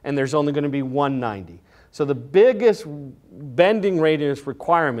terminals, and there's only going to be 190. So the biggest bending radius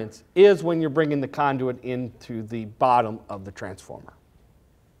requirements is when you're bringing the conduit into the bottom of the transformer.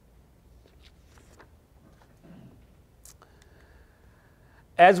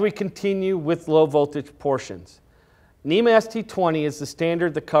 As we continue with low voltage portions, NEMA ST20 is the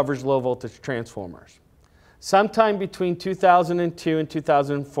standard that covers low voltage transformers. Sometime between 2002 and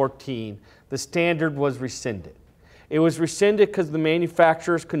 2014, the standard was rescinded. It was rescinded because the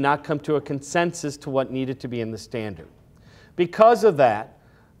manufacturers could not come to a consensus to what needed to be in the standard. Because of that,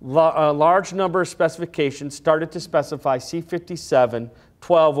 a large number of specifications started to specify C57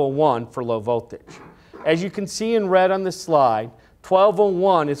 1201 for low voltage. As you can see in red on this slide,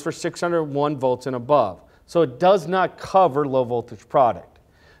 1201 is for 601 volts and above, so it does not cover low voltage product.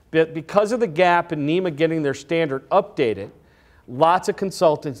 But because of the gap in NEMA getting their standard updated, lots of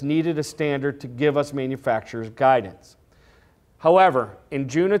consultants needed a standard to give us manufacturers guidance. However, in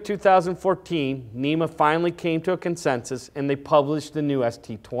June of 2014, NEMA finally came to a consensus and they published the new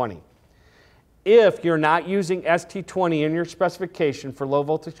ST20. If you're not using ST20 in your specification for low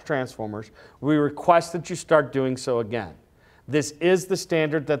voltage transformers, we request that you start doing so again. This is the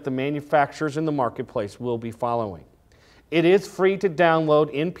standard that the manufacturers in the marketplace will be following. It is free to download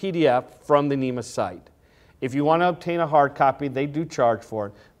in PDF from the NEMA site. If you want to obtain a hard copy, they do charge for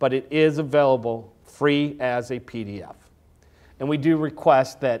it, but it is available free as a PDF. And we do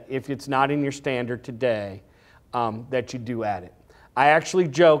request that if it's not in your standard today, that you do add it. I actually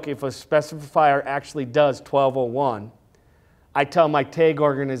joke, if a specifier actually does 1201, I tell my TAG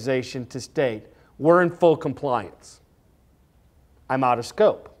organization to state, we're in full compliance. I'm out of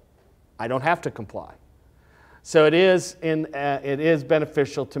scope. I don't have to comply. So it is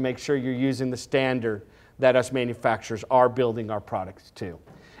beneficial to make sure you're using the standard that us manufacturers are building our products to.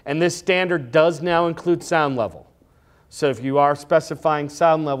 And this standard does now include sound level. So if you are specifying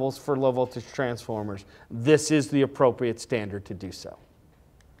sound levels for low voltage transformers, this is the appropriate standard to do so.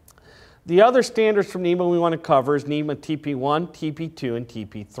 The other standards from NEMA we want to cover is NEMA TP1, TP2, and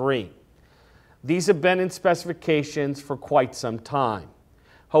TP3. These have been in specifications for quite some time.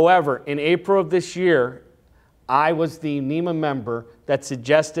 However, in April of this year, I was the NEMA member that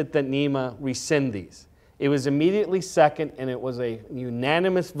suggested that NEMA rescind these. It was immediately second, and it was a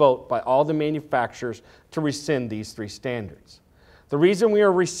unanimous vote by all the manufacturers to rescind these three standards. The reason we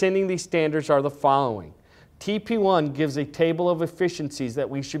are rescinding these standards are the following. TP1 gives a table of efficiencies that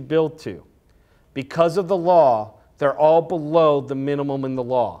we should build to. Because of the law, they're all below the minimum in the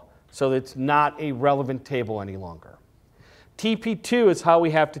law, so it's not a relevant table any longer. TP2 is how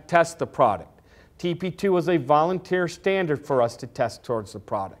we have to test the product. TP2 is a volunteer standard for us to test towards the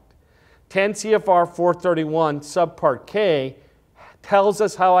product. 10 CFR 431 subpart K tells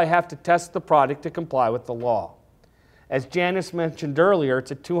us how I have to test the product to comply with the law. As Janice mentioned earlier,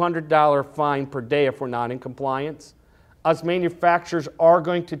 it's a $200 fine per day if we're not in compliance. Us manufacturers are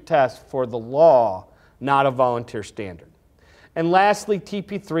going to test for the law, not a volunteer standard. And lastly,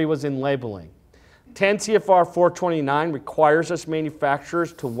 TP3 was in labeling. 10 CFR 429 requires us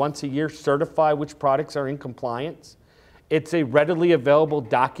manufacturers to once a year certify which products are in compliance. It's a readily available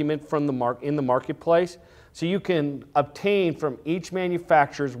document from in the marketplace, so you can obtain from each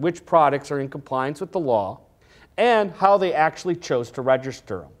manufacturer which products are in compliance with the law and how they actually chose to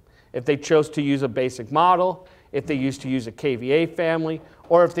register them. If they chose to use a basic model, if they used to use a KVA family,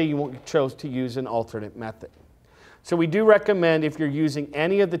 or if they chose to use an alternate method. So we do recommend if you're using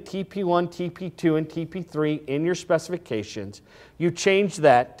any of the TP1, TP2, and TP3 in your specifications, you change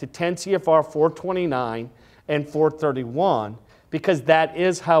that to 10 CFR 429 and 431 because that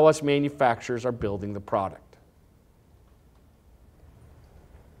is how us manufacturers are building the product.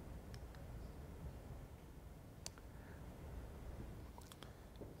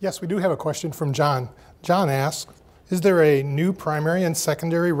 Yes, we do have a question from John. John asks, is there a new primary and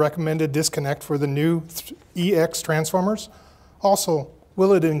secondary recommended disconnect for the new EX transformers? Also,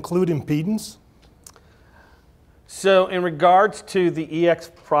 will it include impedance? So in regards to the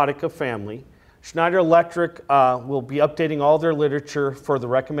EX product family, Schneider Electric will be updating all their literature for the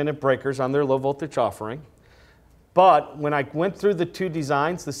recommended breakers on their low voltage offering. But when I went through the two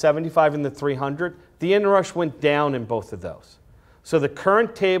designs, the 75 and the 300, the inrush went down in both of those. So the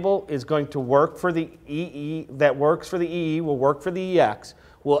current table is going to work for the EE, that works for the EE, will work for the EX.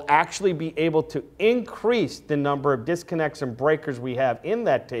 We'll actually be able to increase the number of disconnects and breakers we have in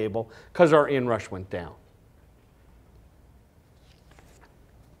that table because our inrush went down.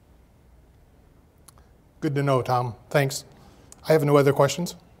 Good to know, Tom. Thanks. I have no other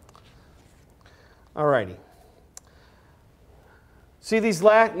questions. All righty. See, these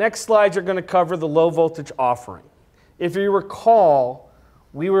next slides are going to cover the low voltage offering. If you recall,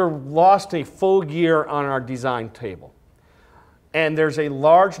 we lost a full year on our design table. And there's a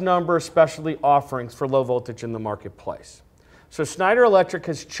large number of specialty offerings for low voltage in the marketplace. So Schneider Electric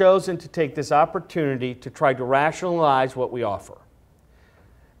has chosen to take this opportunity to try to rationalize what we offer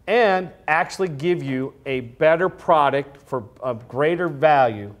and actually give you a better product for a greater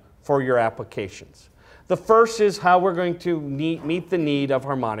value for your applications. The first is how we're going to meet the need of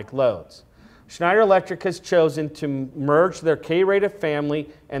harmonic loads. Schneider Electric has chosen to merge their K-rated family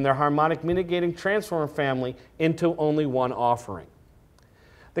and their harmonic mitigating transformer family into only one offering.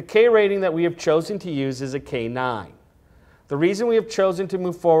 The K rating that we have chosen to use is a K9. The reason we have chosen to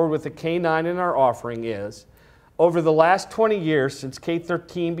move forward with a K9 in our offering is, over the last 20 years since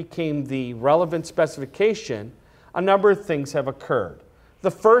K13 became the relevant specification, a number of things have occurred.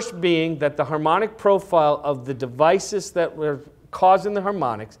 The first being that the harmonic profile of the devices that were causing the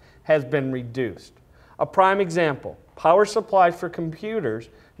harmonics has been reduced. A prime example, power supplies for computers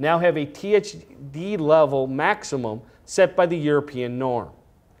now have a THD level maximum set by the European norm.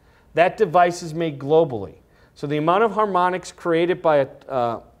 That device is made globally, so the amount of harmonics created by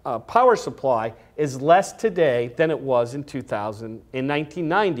a power supply is less today than it was in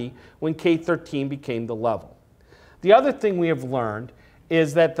 1990 when K13 became the level. The other thing we have learned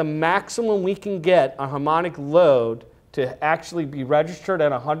is that the maximum we can get a harmonic load to actually be registered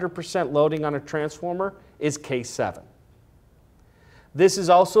at 100% loading on a transformer is K7. This is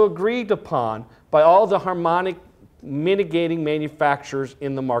also agreed upon by all the harmonic mitigating manufacturers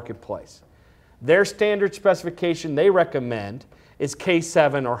in the marketplace. Their standard specification they recommend is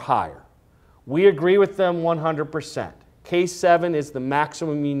K7 or higher. We agree with them 100%. K7 is the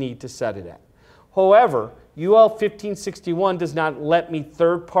maximum you need to set it at. However, UL 1561 does not let me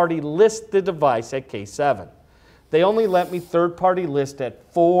third-party list the device at K7. They only let me third-party list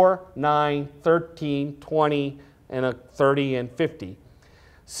at 4, 9, 13, 20, and a 30 and 50.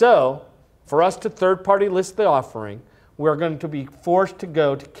 So, for us to third-party list the offering, we're going to be forced to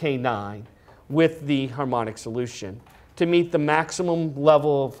go to K9 with the harmonic solution to meet the maximum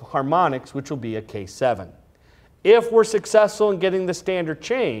level of harmonics, which will be a K7. If we're successful in getting the standard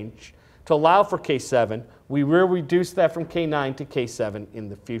change to allow for K7, we will reduce that from K9 to K7 in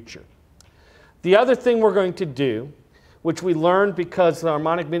the future. The other thing we're going to do, which we learned because the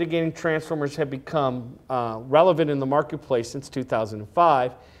harmonic mitigating transformers have become relevant in the marketplace since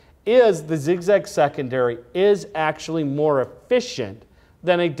 2005, is the zigzag secondary is actually more efficient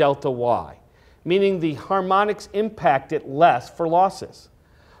than a delta Y, meaning the harmonics impact it less for losses.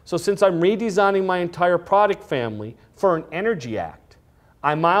 So since I'm redesigning my entire product family for an Energy Act,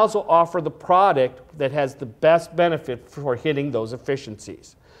 I might as well offer the product that has the best benefit for hitting those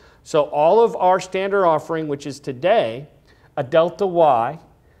efficiencies. So all of our standard offering, which is today a delta Y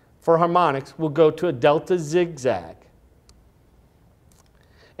for harmonics, will go to a delta zigzag.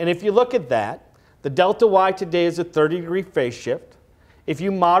 And if you look at that, the delta Y today is a 30-degree phase shift. If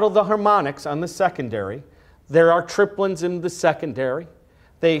you model the harmonics on the secondary, there are triplins in the secondary.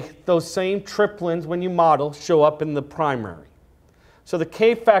 Those same triplins, when you model, show up in the primary. So the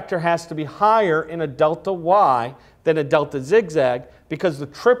K factor has to be higher in a delta Y than a delta zigzag because the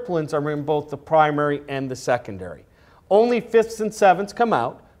triplins are in both the primary and the secondary. Only fifths and sevenths come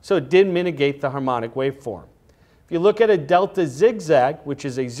out, so it did mitigate the harmonic waveform. If you look at a delta zigzag, which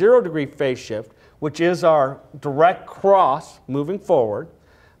is a 0-degree phase shift, which is our direct cross moving forward,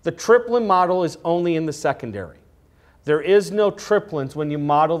 the triplin model is only in the secondary. There is no triplins when you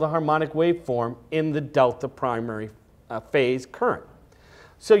model the harmonic waveform in the delta primary phase current.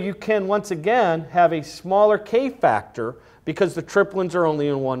 So you can, once again, have a smaller K factor because the triplins are only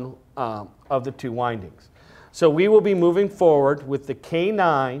in one of the two windings. So we will be moving forward with the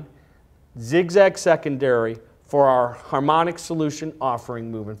K9 zigzag secondary for our harmonic solution offering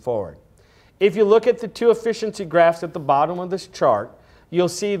moving forward. If you look at the two efficiency graphs at the bottom of this chart, you'll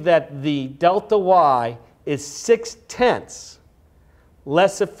see that the delta Y is 6/10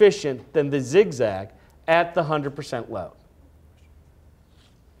 less efficient than the zigzag at the 100% load.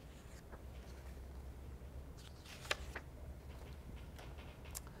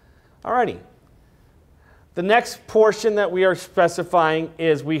 Alrighty. The next portion that we are specifying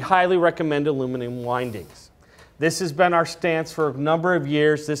is we highly recommend aluminum windings. This has been our stance for a number of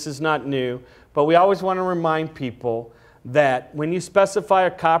years. This is not new, but we always want to remind people that when you specify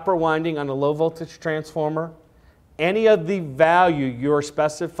a copper winding on a low voltage transformer, any of the value you're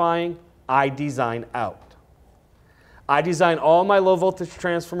specifying, I design out. I design all my low voltage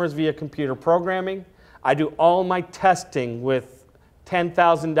transformers via computer programming. I do all my testing with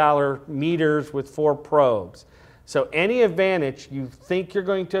 $10,000 meters with 4 probes. So any advantage you think you're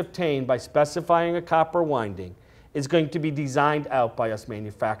going to obtain by specifying a copper winding is going to be designed out by us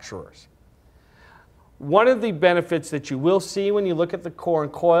manufacturers. One of the benefits that you will see when you look at the core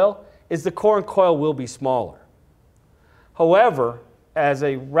and coil is the core and coil will be smaller. However, as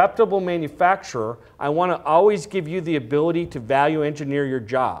a reputable manufacturer, I want to always give you the ability to value engineer your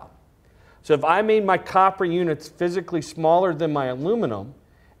job. So if I made my copper units physically smaller than my aluminum,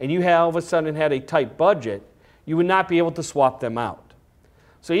 and you all of a sudden had a tight budget, you would not be able to swap them out.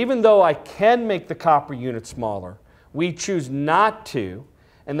 So even though I can make the copper unit smaller, we choose not to,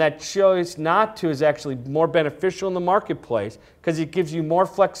 and that choice not to is actually more beneficial in the marketplace because it gives you more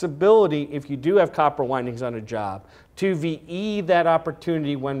flexibility if you do have copper windings on a job to VE that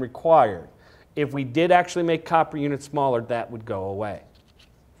opportunity when required. If we did actually make copper units smaller, that would go away.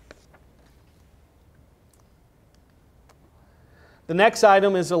 The next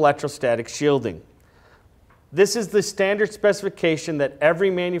item is electrostatic shielding. This is the standard specification that every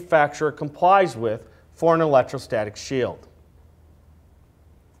manufacturer complies with for an electrostatic shield.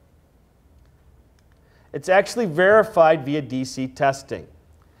 It's actually verified via DC testing.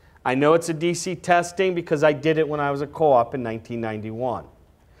 I know it's a DC testing because I did it when I was a co-op in 1991.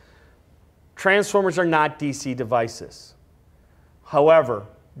 Transformers are not DC devices. However,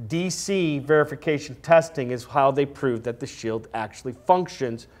 DC verification testing is how they prove that the shield actually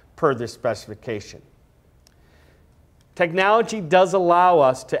functions per this specification. Technology does allow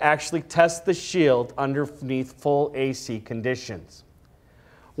us to actually test the shield underneath full AC conditions.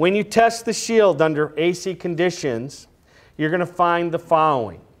 When you test the shield under AC conditions, you're going to find the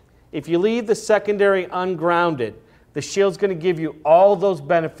following. If you leave the secondary ungrounded, the shield's going to give you all those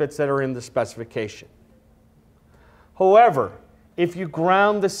benefits that are in the specification. However, if you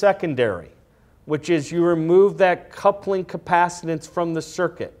ground the secondary, which is you remove that coupling capacitance from the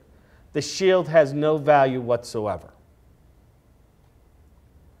circuit, the shield has no value whatsoever.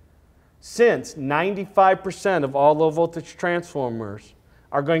 Since 95% of all low voltage transformers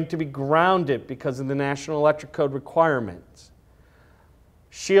are going to be grounded because of the National Electric Code requirements,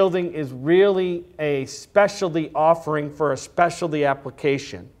 shielding is really a specialty offering for a specialty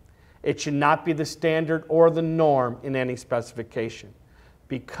application. It should not be the standard or the norm in any specification,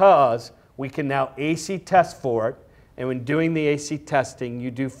 because we can now AC test for it, and when doing the AC testing, you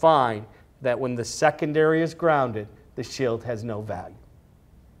do find that when the secondary is grounded, the shield has no value.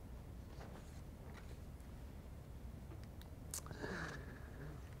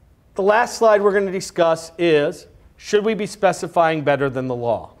 The last slide we're going to discuss is, should we be specifying better than the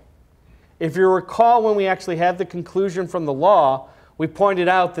law? If you recall, when we actually had the conclusion from the law, we pointed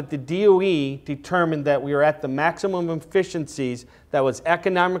out that the DOE determined that we were at the maximum efficiencies that was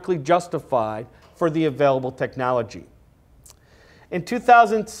economically justified for the available technology. In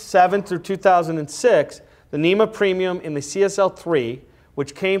 2007 through 2006, the NEMA premium in the CSL3,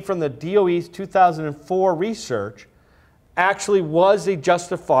 which came from the DOE's 2004 research, actually was a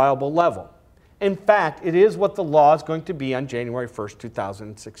justifiable level. In fact, it is what the law is going to be on January 1st,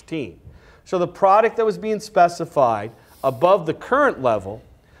 2016. So the product that was being specified above the current level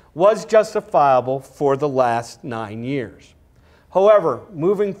was justifiable for the last 9 years. However,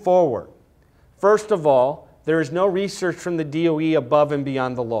 moving forward, first of all, there is no research from the DOE above and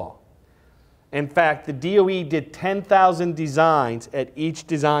beyond the law. In fact, the DOE did 10,000 designs at each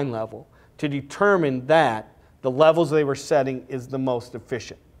design level to determine that the levels they were setting is the most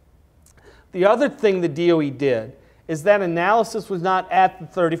efficient. The other thing the DOE did is that analysis was not at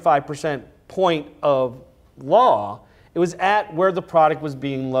the 35% point of law, it was at where the product was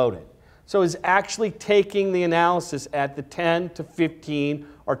being loaded. So it's actually taking the analysis at the 10 to 15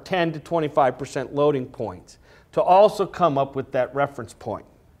 or 10 to 25% loading points to also come up with that reference point.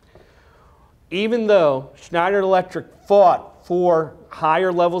 Even though Schneider Electric fought for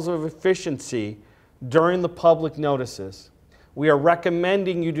higher levels of efficiency during the public notices, we are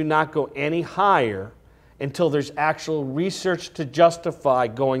recommending you do not go any higher until there's actual research to justify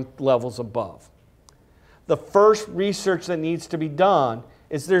going levels above. The first research that needs to be done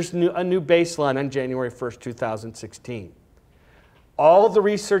is there's a new baseline on January 1st, 2016. All of the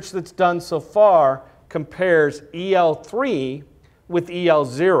research that's done so far compares EL3 with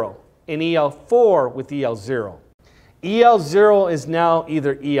EL0 and EL4 with EL0. EL0 is now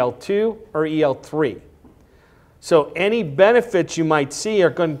either EL2 or EL3. So any benefits you might see are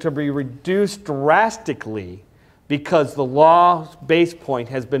going to be reduced drastically because the law's base point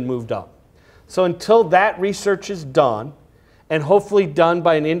has been moved up. So until that research is done, and hopefully done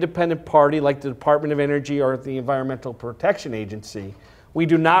by an independent party like the Department of Energy or the Environmental Protection Agency, we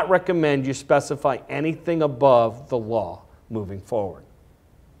do not recommend you specify anything above the law moving forward.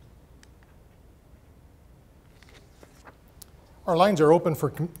 Our lines are open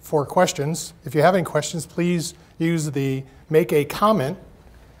for questions. If you have any questions, please use the Make a Comment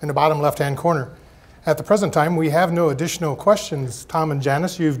in the bottom left-hand corner. At the present time, we have no additional questions. Tom and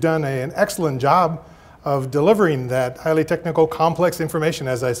Janice, you've done an excellent job of delivering that highly technical, complex information,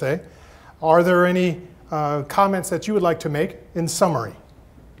 as I say. Are there any comments that you would like to make in summary?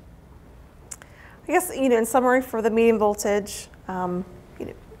 I guess, in summary for the medium voltage, know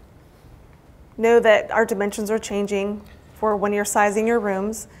that our dimensions are changing for when you're sizing your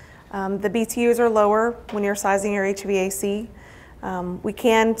rooms. The BTUs are lower when you're sizing your HVAC. We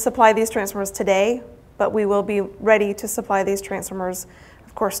can supply these transformers today, but we will be ready to supply these transformers,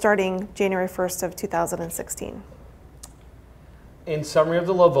 of course, starting January 1st of 2016. In summary of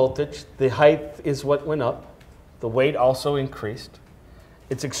the low voltage, the height is what went up. The weight also increased.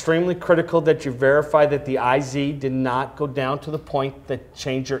 It's extremely critical that you verify that the IZ did not go down to the point that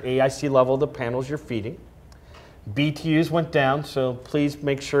changed your AIC level of the panels you're feeding. BTUs went down, so please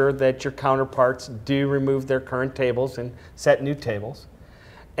make sure that your counterparts do remove their current tables and set new tables.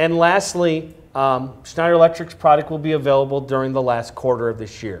 And lastly, Schneider Electric's product will be available during the last quarter of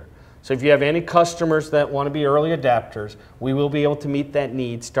this year. So if you have any customers that want to be early adapters, we will be able to meet that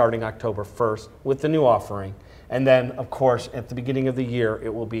need starting October 1st with the new offering. And then, of course, at the beginning of the year,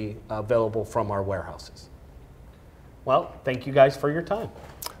 it will be available from our warehouses. Well, thank you guys for your time.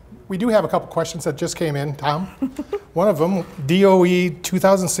 We do have a couple questions that just came in, Tom. One of them, DOE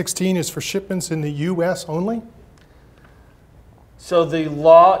 2016 is for shipments in the U.S. only? So the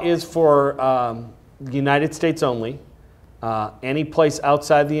law is for the United States only. Any place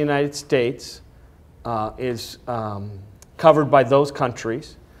outside the United States is covered by those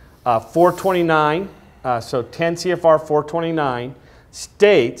countries. 429, so 10 CFR 429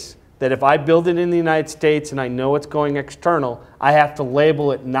 states that if I build it in the United States and I know it's going external, I have to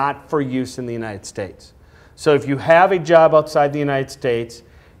label it not for use in the United States. So if you have a job outside the United States,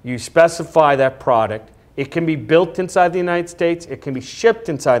 you specify that product. It can be built inside the United States, it can be shipped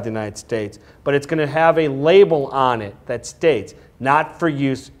inside the United States, but it's going to have a label on it that states not for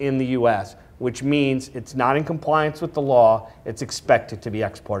use in the US, which means it's not in compliance with the law, it's expected to be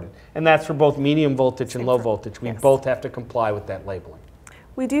exported. And that's for both medium voltage and low voltage. We both have to comply with that labeling.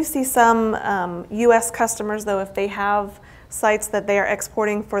 We do see some US customers, though, if they have sites that they are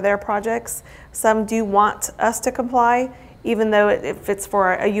exporting for their projects, some do want us to comply, even though if it's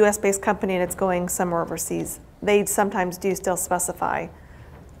for a US-based company and it's going somewhere overseas. They sometimes do still specify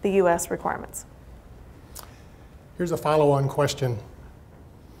the US requirements. Here's a follow-on question.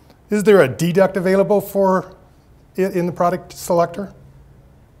 Is there a deduct available for it in the product selector?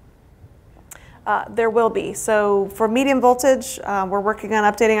 There will be. So for medium voltage, we're working on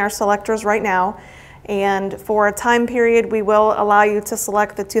updating our selectors right now. And for a time period, we will allow you to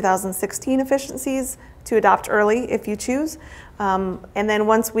select the 2016 efficiencies to adopt early if you choose. And then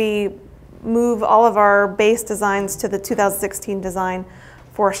once we move all of our base designs to the 2016 design,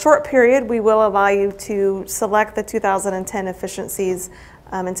 for a short period, we will allow you to select the 2010 efficiencies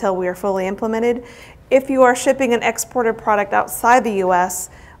until we are fully implemented. If you are shipping an exported product outside the US,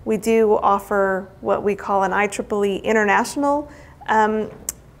 we do offer what we call an IEEE international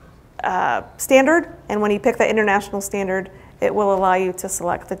standard, and when you pick the international standard, it will allow you to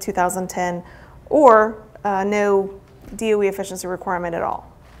select the 2010 or no DOE efficiency requirement at all.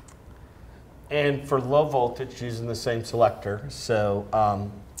 And for low voltage, using the same selector, so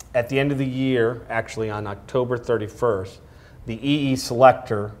at the end of the year, actually on October 31st, the EE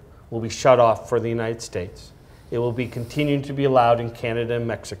selector will be shut off for the United States. It will be continuing to be allowed in Canada and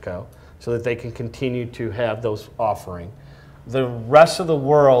Mexico so that they can continue to have those offering. The rest of the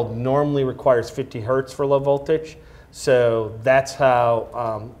world normally requires 50 hertz for low voltage, so that's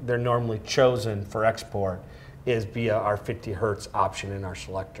how they're normally chosen for export, is via our 50 hertz option in our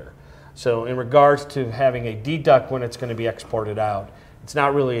selector. So in regards to having a deduct when it's going to be exported out, it's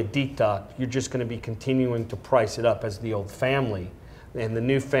not really a deduct, you're just going to be continuing to price it up as the old family. And the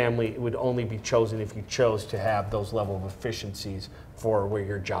new family would only be chosen if you chose to have those level of efficiencies for where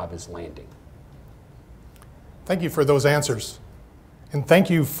your job is landing. Thank you for those answers. And thank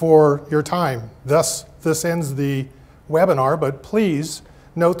you for your time. Thus, this ends the webinar, but please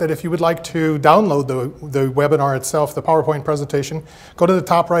note that if you would like to download the webinar itself, the PowerPoint presentation, go to the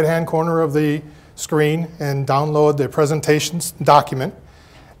top right-hand corner of the screen and download the presentations document.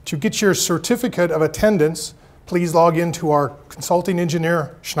 To get your certificate of attendance, please log into our Consulting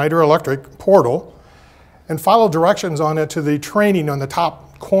Engineer Schneider Electric portal and follow directions on it to the training on the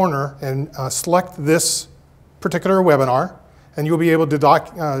top corner and select this particular webinar, and you'll be able to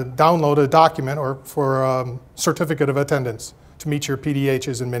download a document or for certificate of attendance to meet your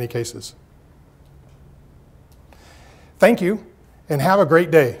PDHs in many cases. Thank you, and have a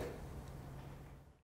great day.